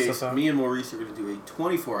 In check that my case, stuff out. me and Maurice are going to do a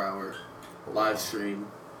 24-hour live stream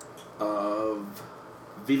of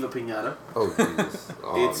Viva Pinata. Oh, Jesus.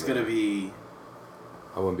 Oh, It's going to be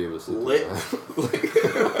I wouldn't be able to sleep. lit.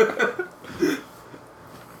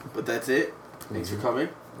 But that's it. Thanks for coming.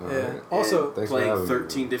 Yeah. Also, And Thanks for playing having me,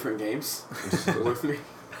 13 different games with me.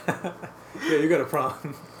 yeah, you got a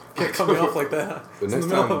problem. Can't cut me off like that. But It's next in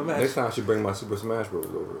the middle of a time, match. next time I should bring my Super Smash Bros.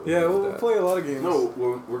 Over. Yeah, we'll play a lot of games. No,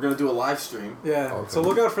 we're going to do a live stream. Yeah, Okay. so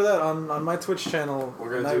look out for that on my Twitch channel.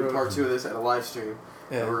 We're going to do part 2 of this at a live stream.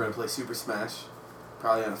 Yeah. And we're going to play Super Smash.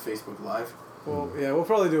 Probably on a Facebook Live. Well, yeah, we'll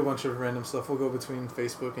probably do a bunch of random stuff. We'll go between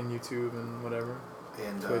Facebook and YouTube and whatever.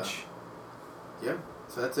 And Twitch. Yeah,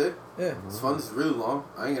 so that's it. Yeah. It's fun. This is really long.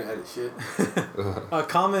 I ain't going to edit shit.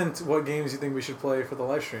 Comment what games you think we should play for the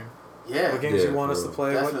live stream. Yeah. What games Yeah, you want us to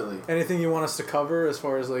play. definitely. Anything you want us to cover as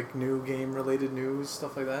far as like new game related news,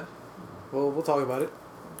 stuff like that. We'll talk about it.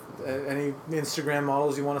 Any Instagram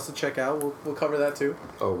models you want us to check out, we'll cover that too.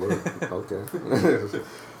 Oh, word. Okay.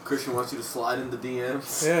 Christian wants you to slide in the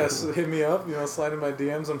DMs. Yeah, so hit me up. Slide in my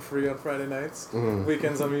DMs. I'm free on Friday nights. Mhm.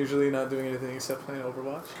 Weekends I'm usually not doing anything except playing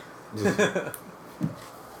Overwatch.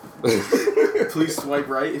 Please swipe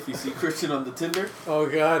right if you see Christian on the Tinder. Oh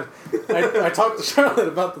God, I talked to Charlotte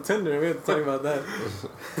about the Tinder. We have to talk about that.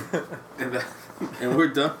 And we're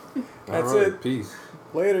done. That's All right, it. Peace.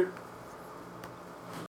 Later.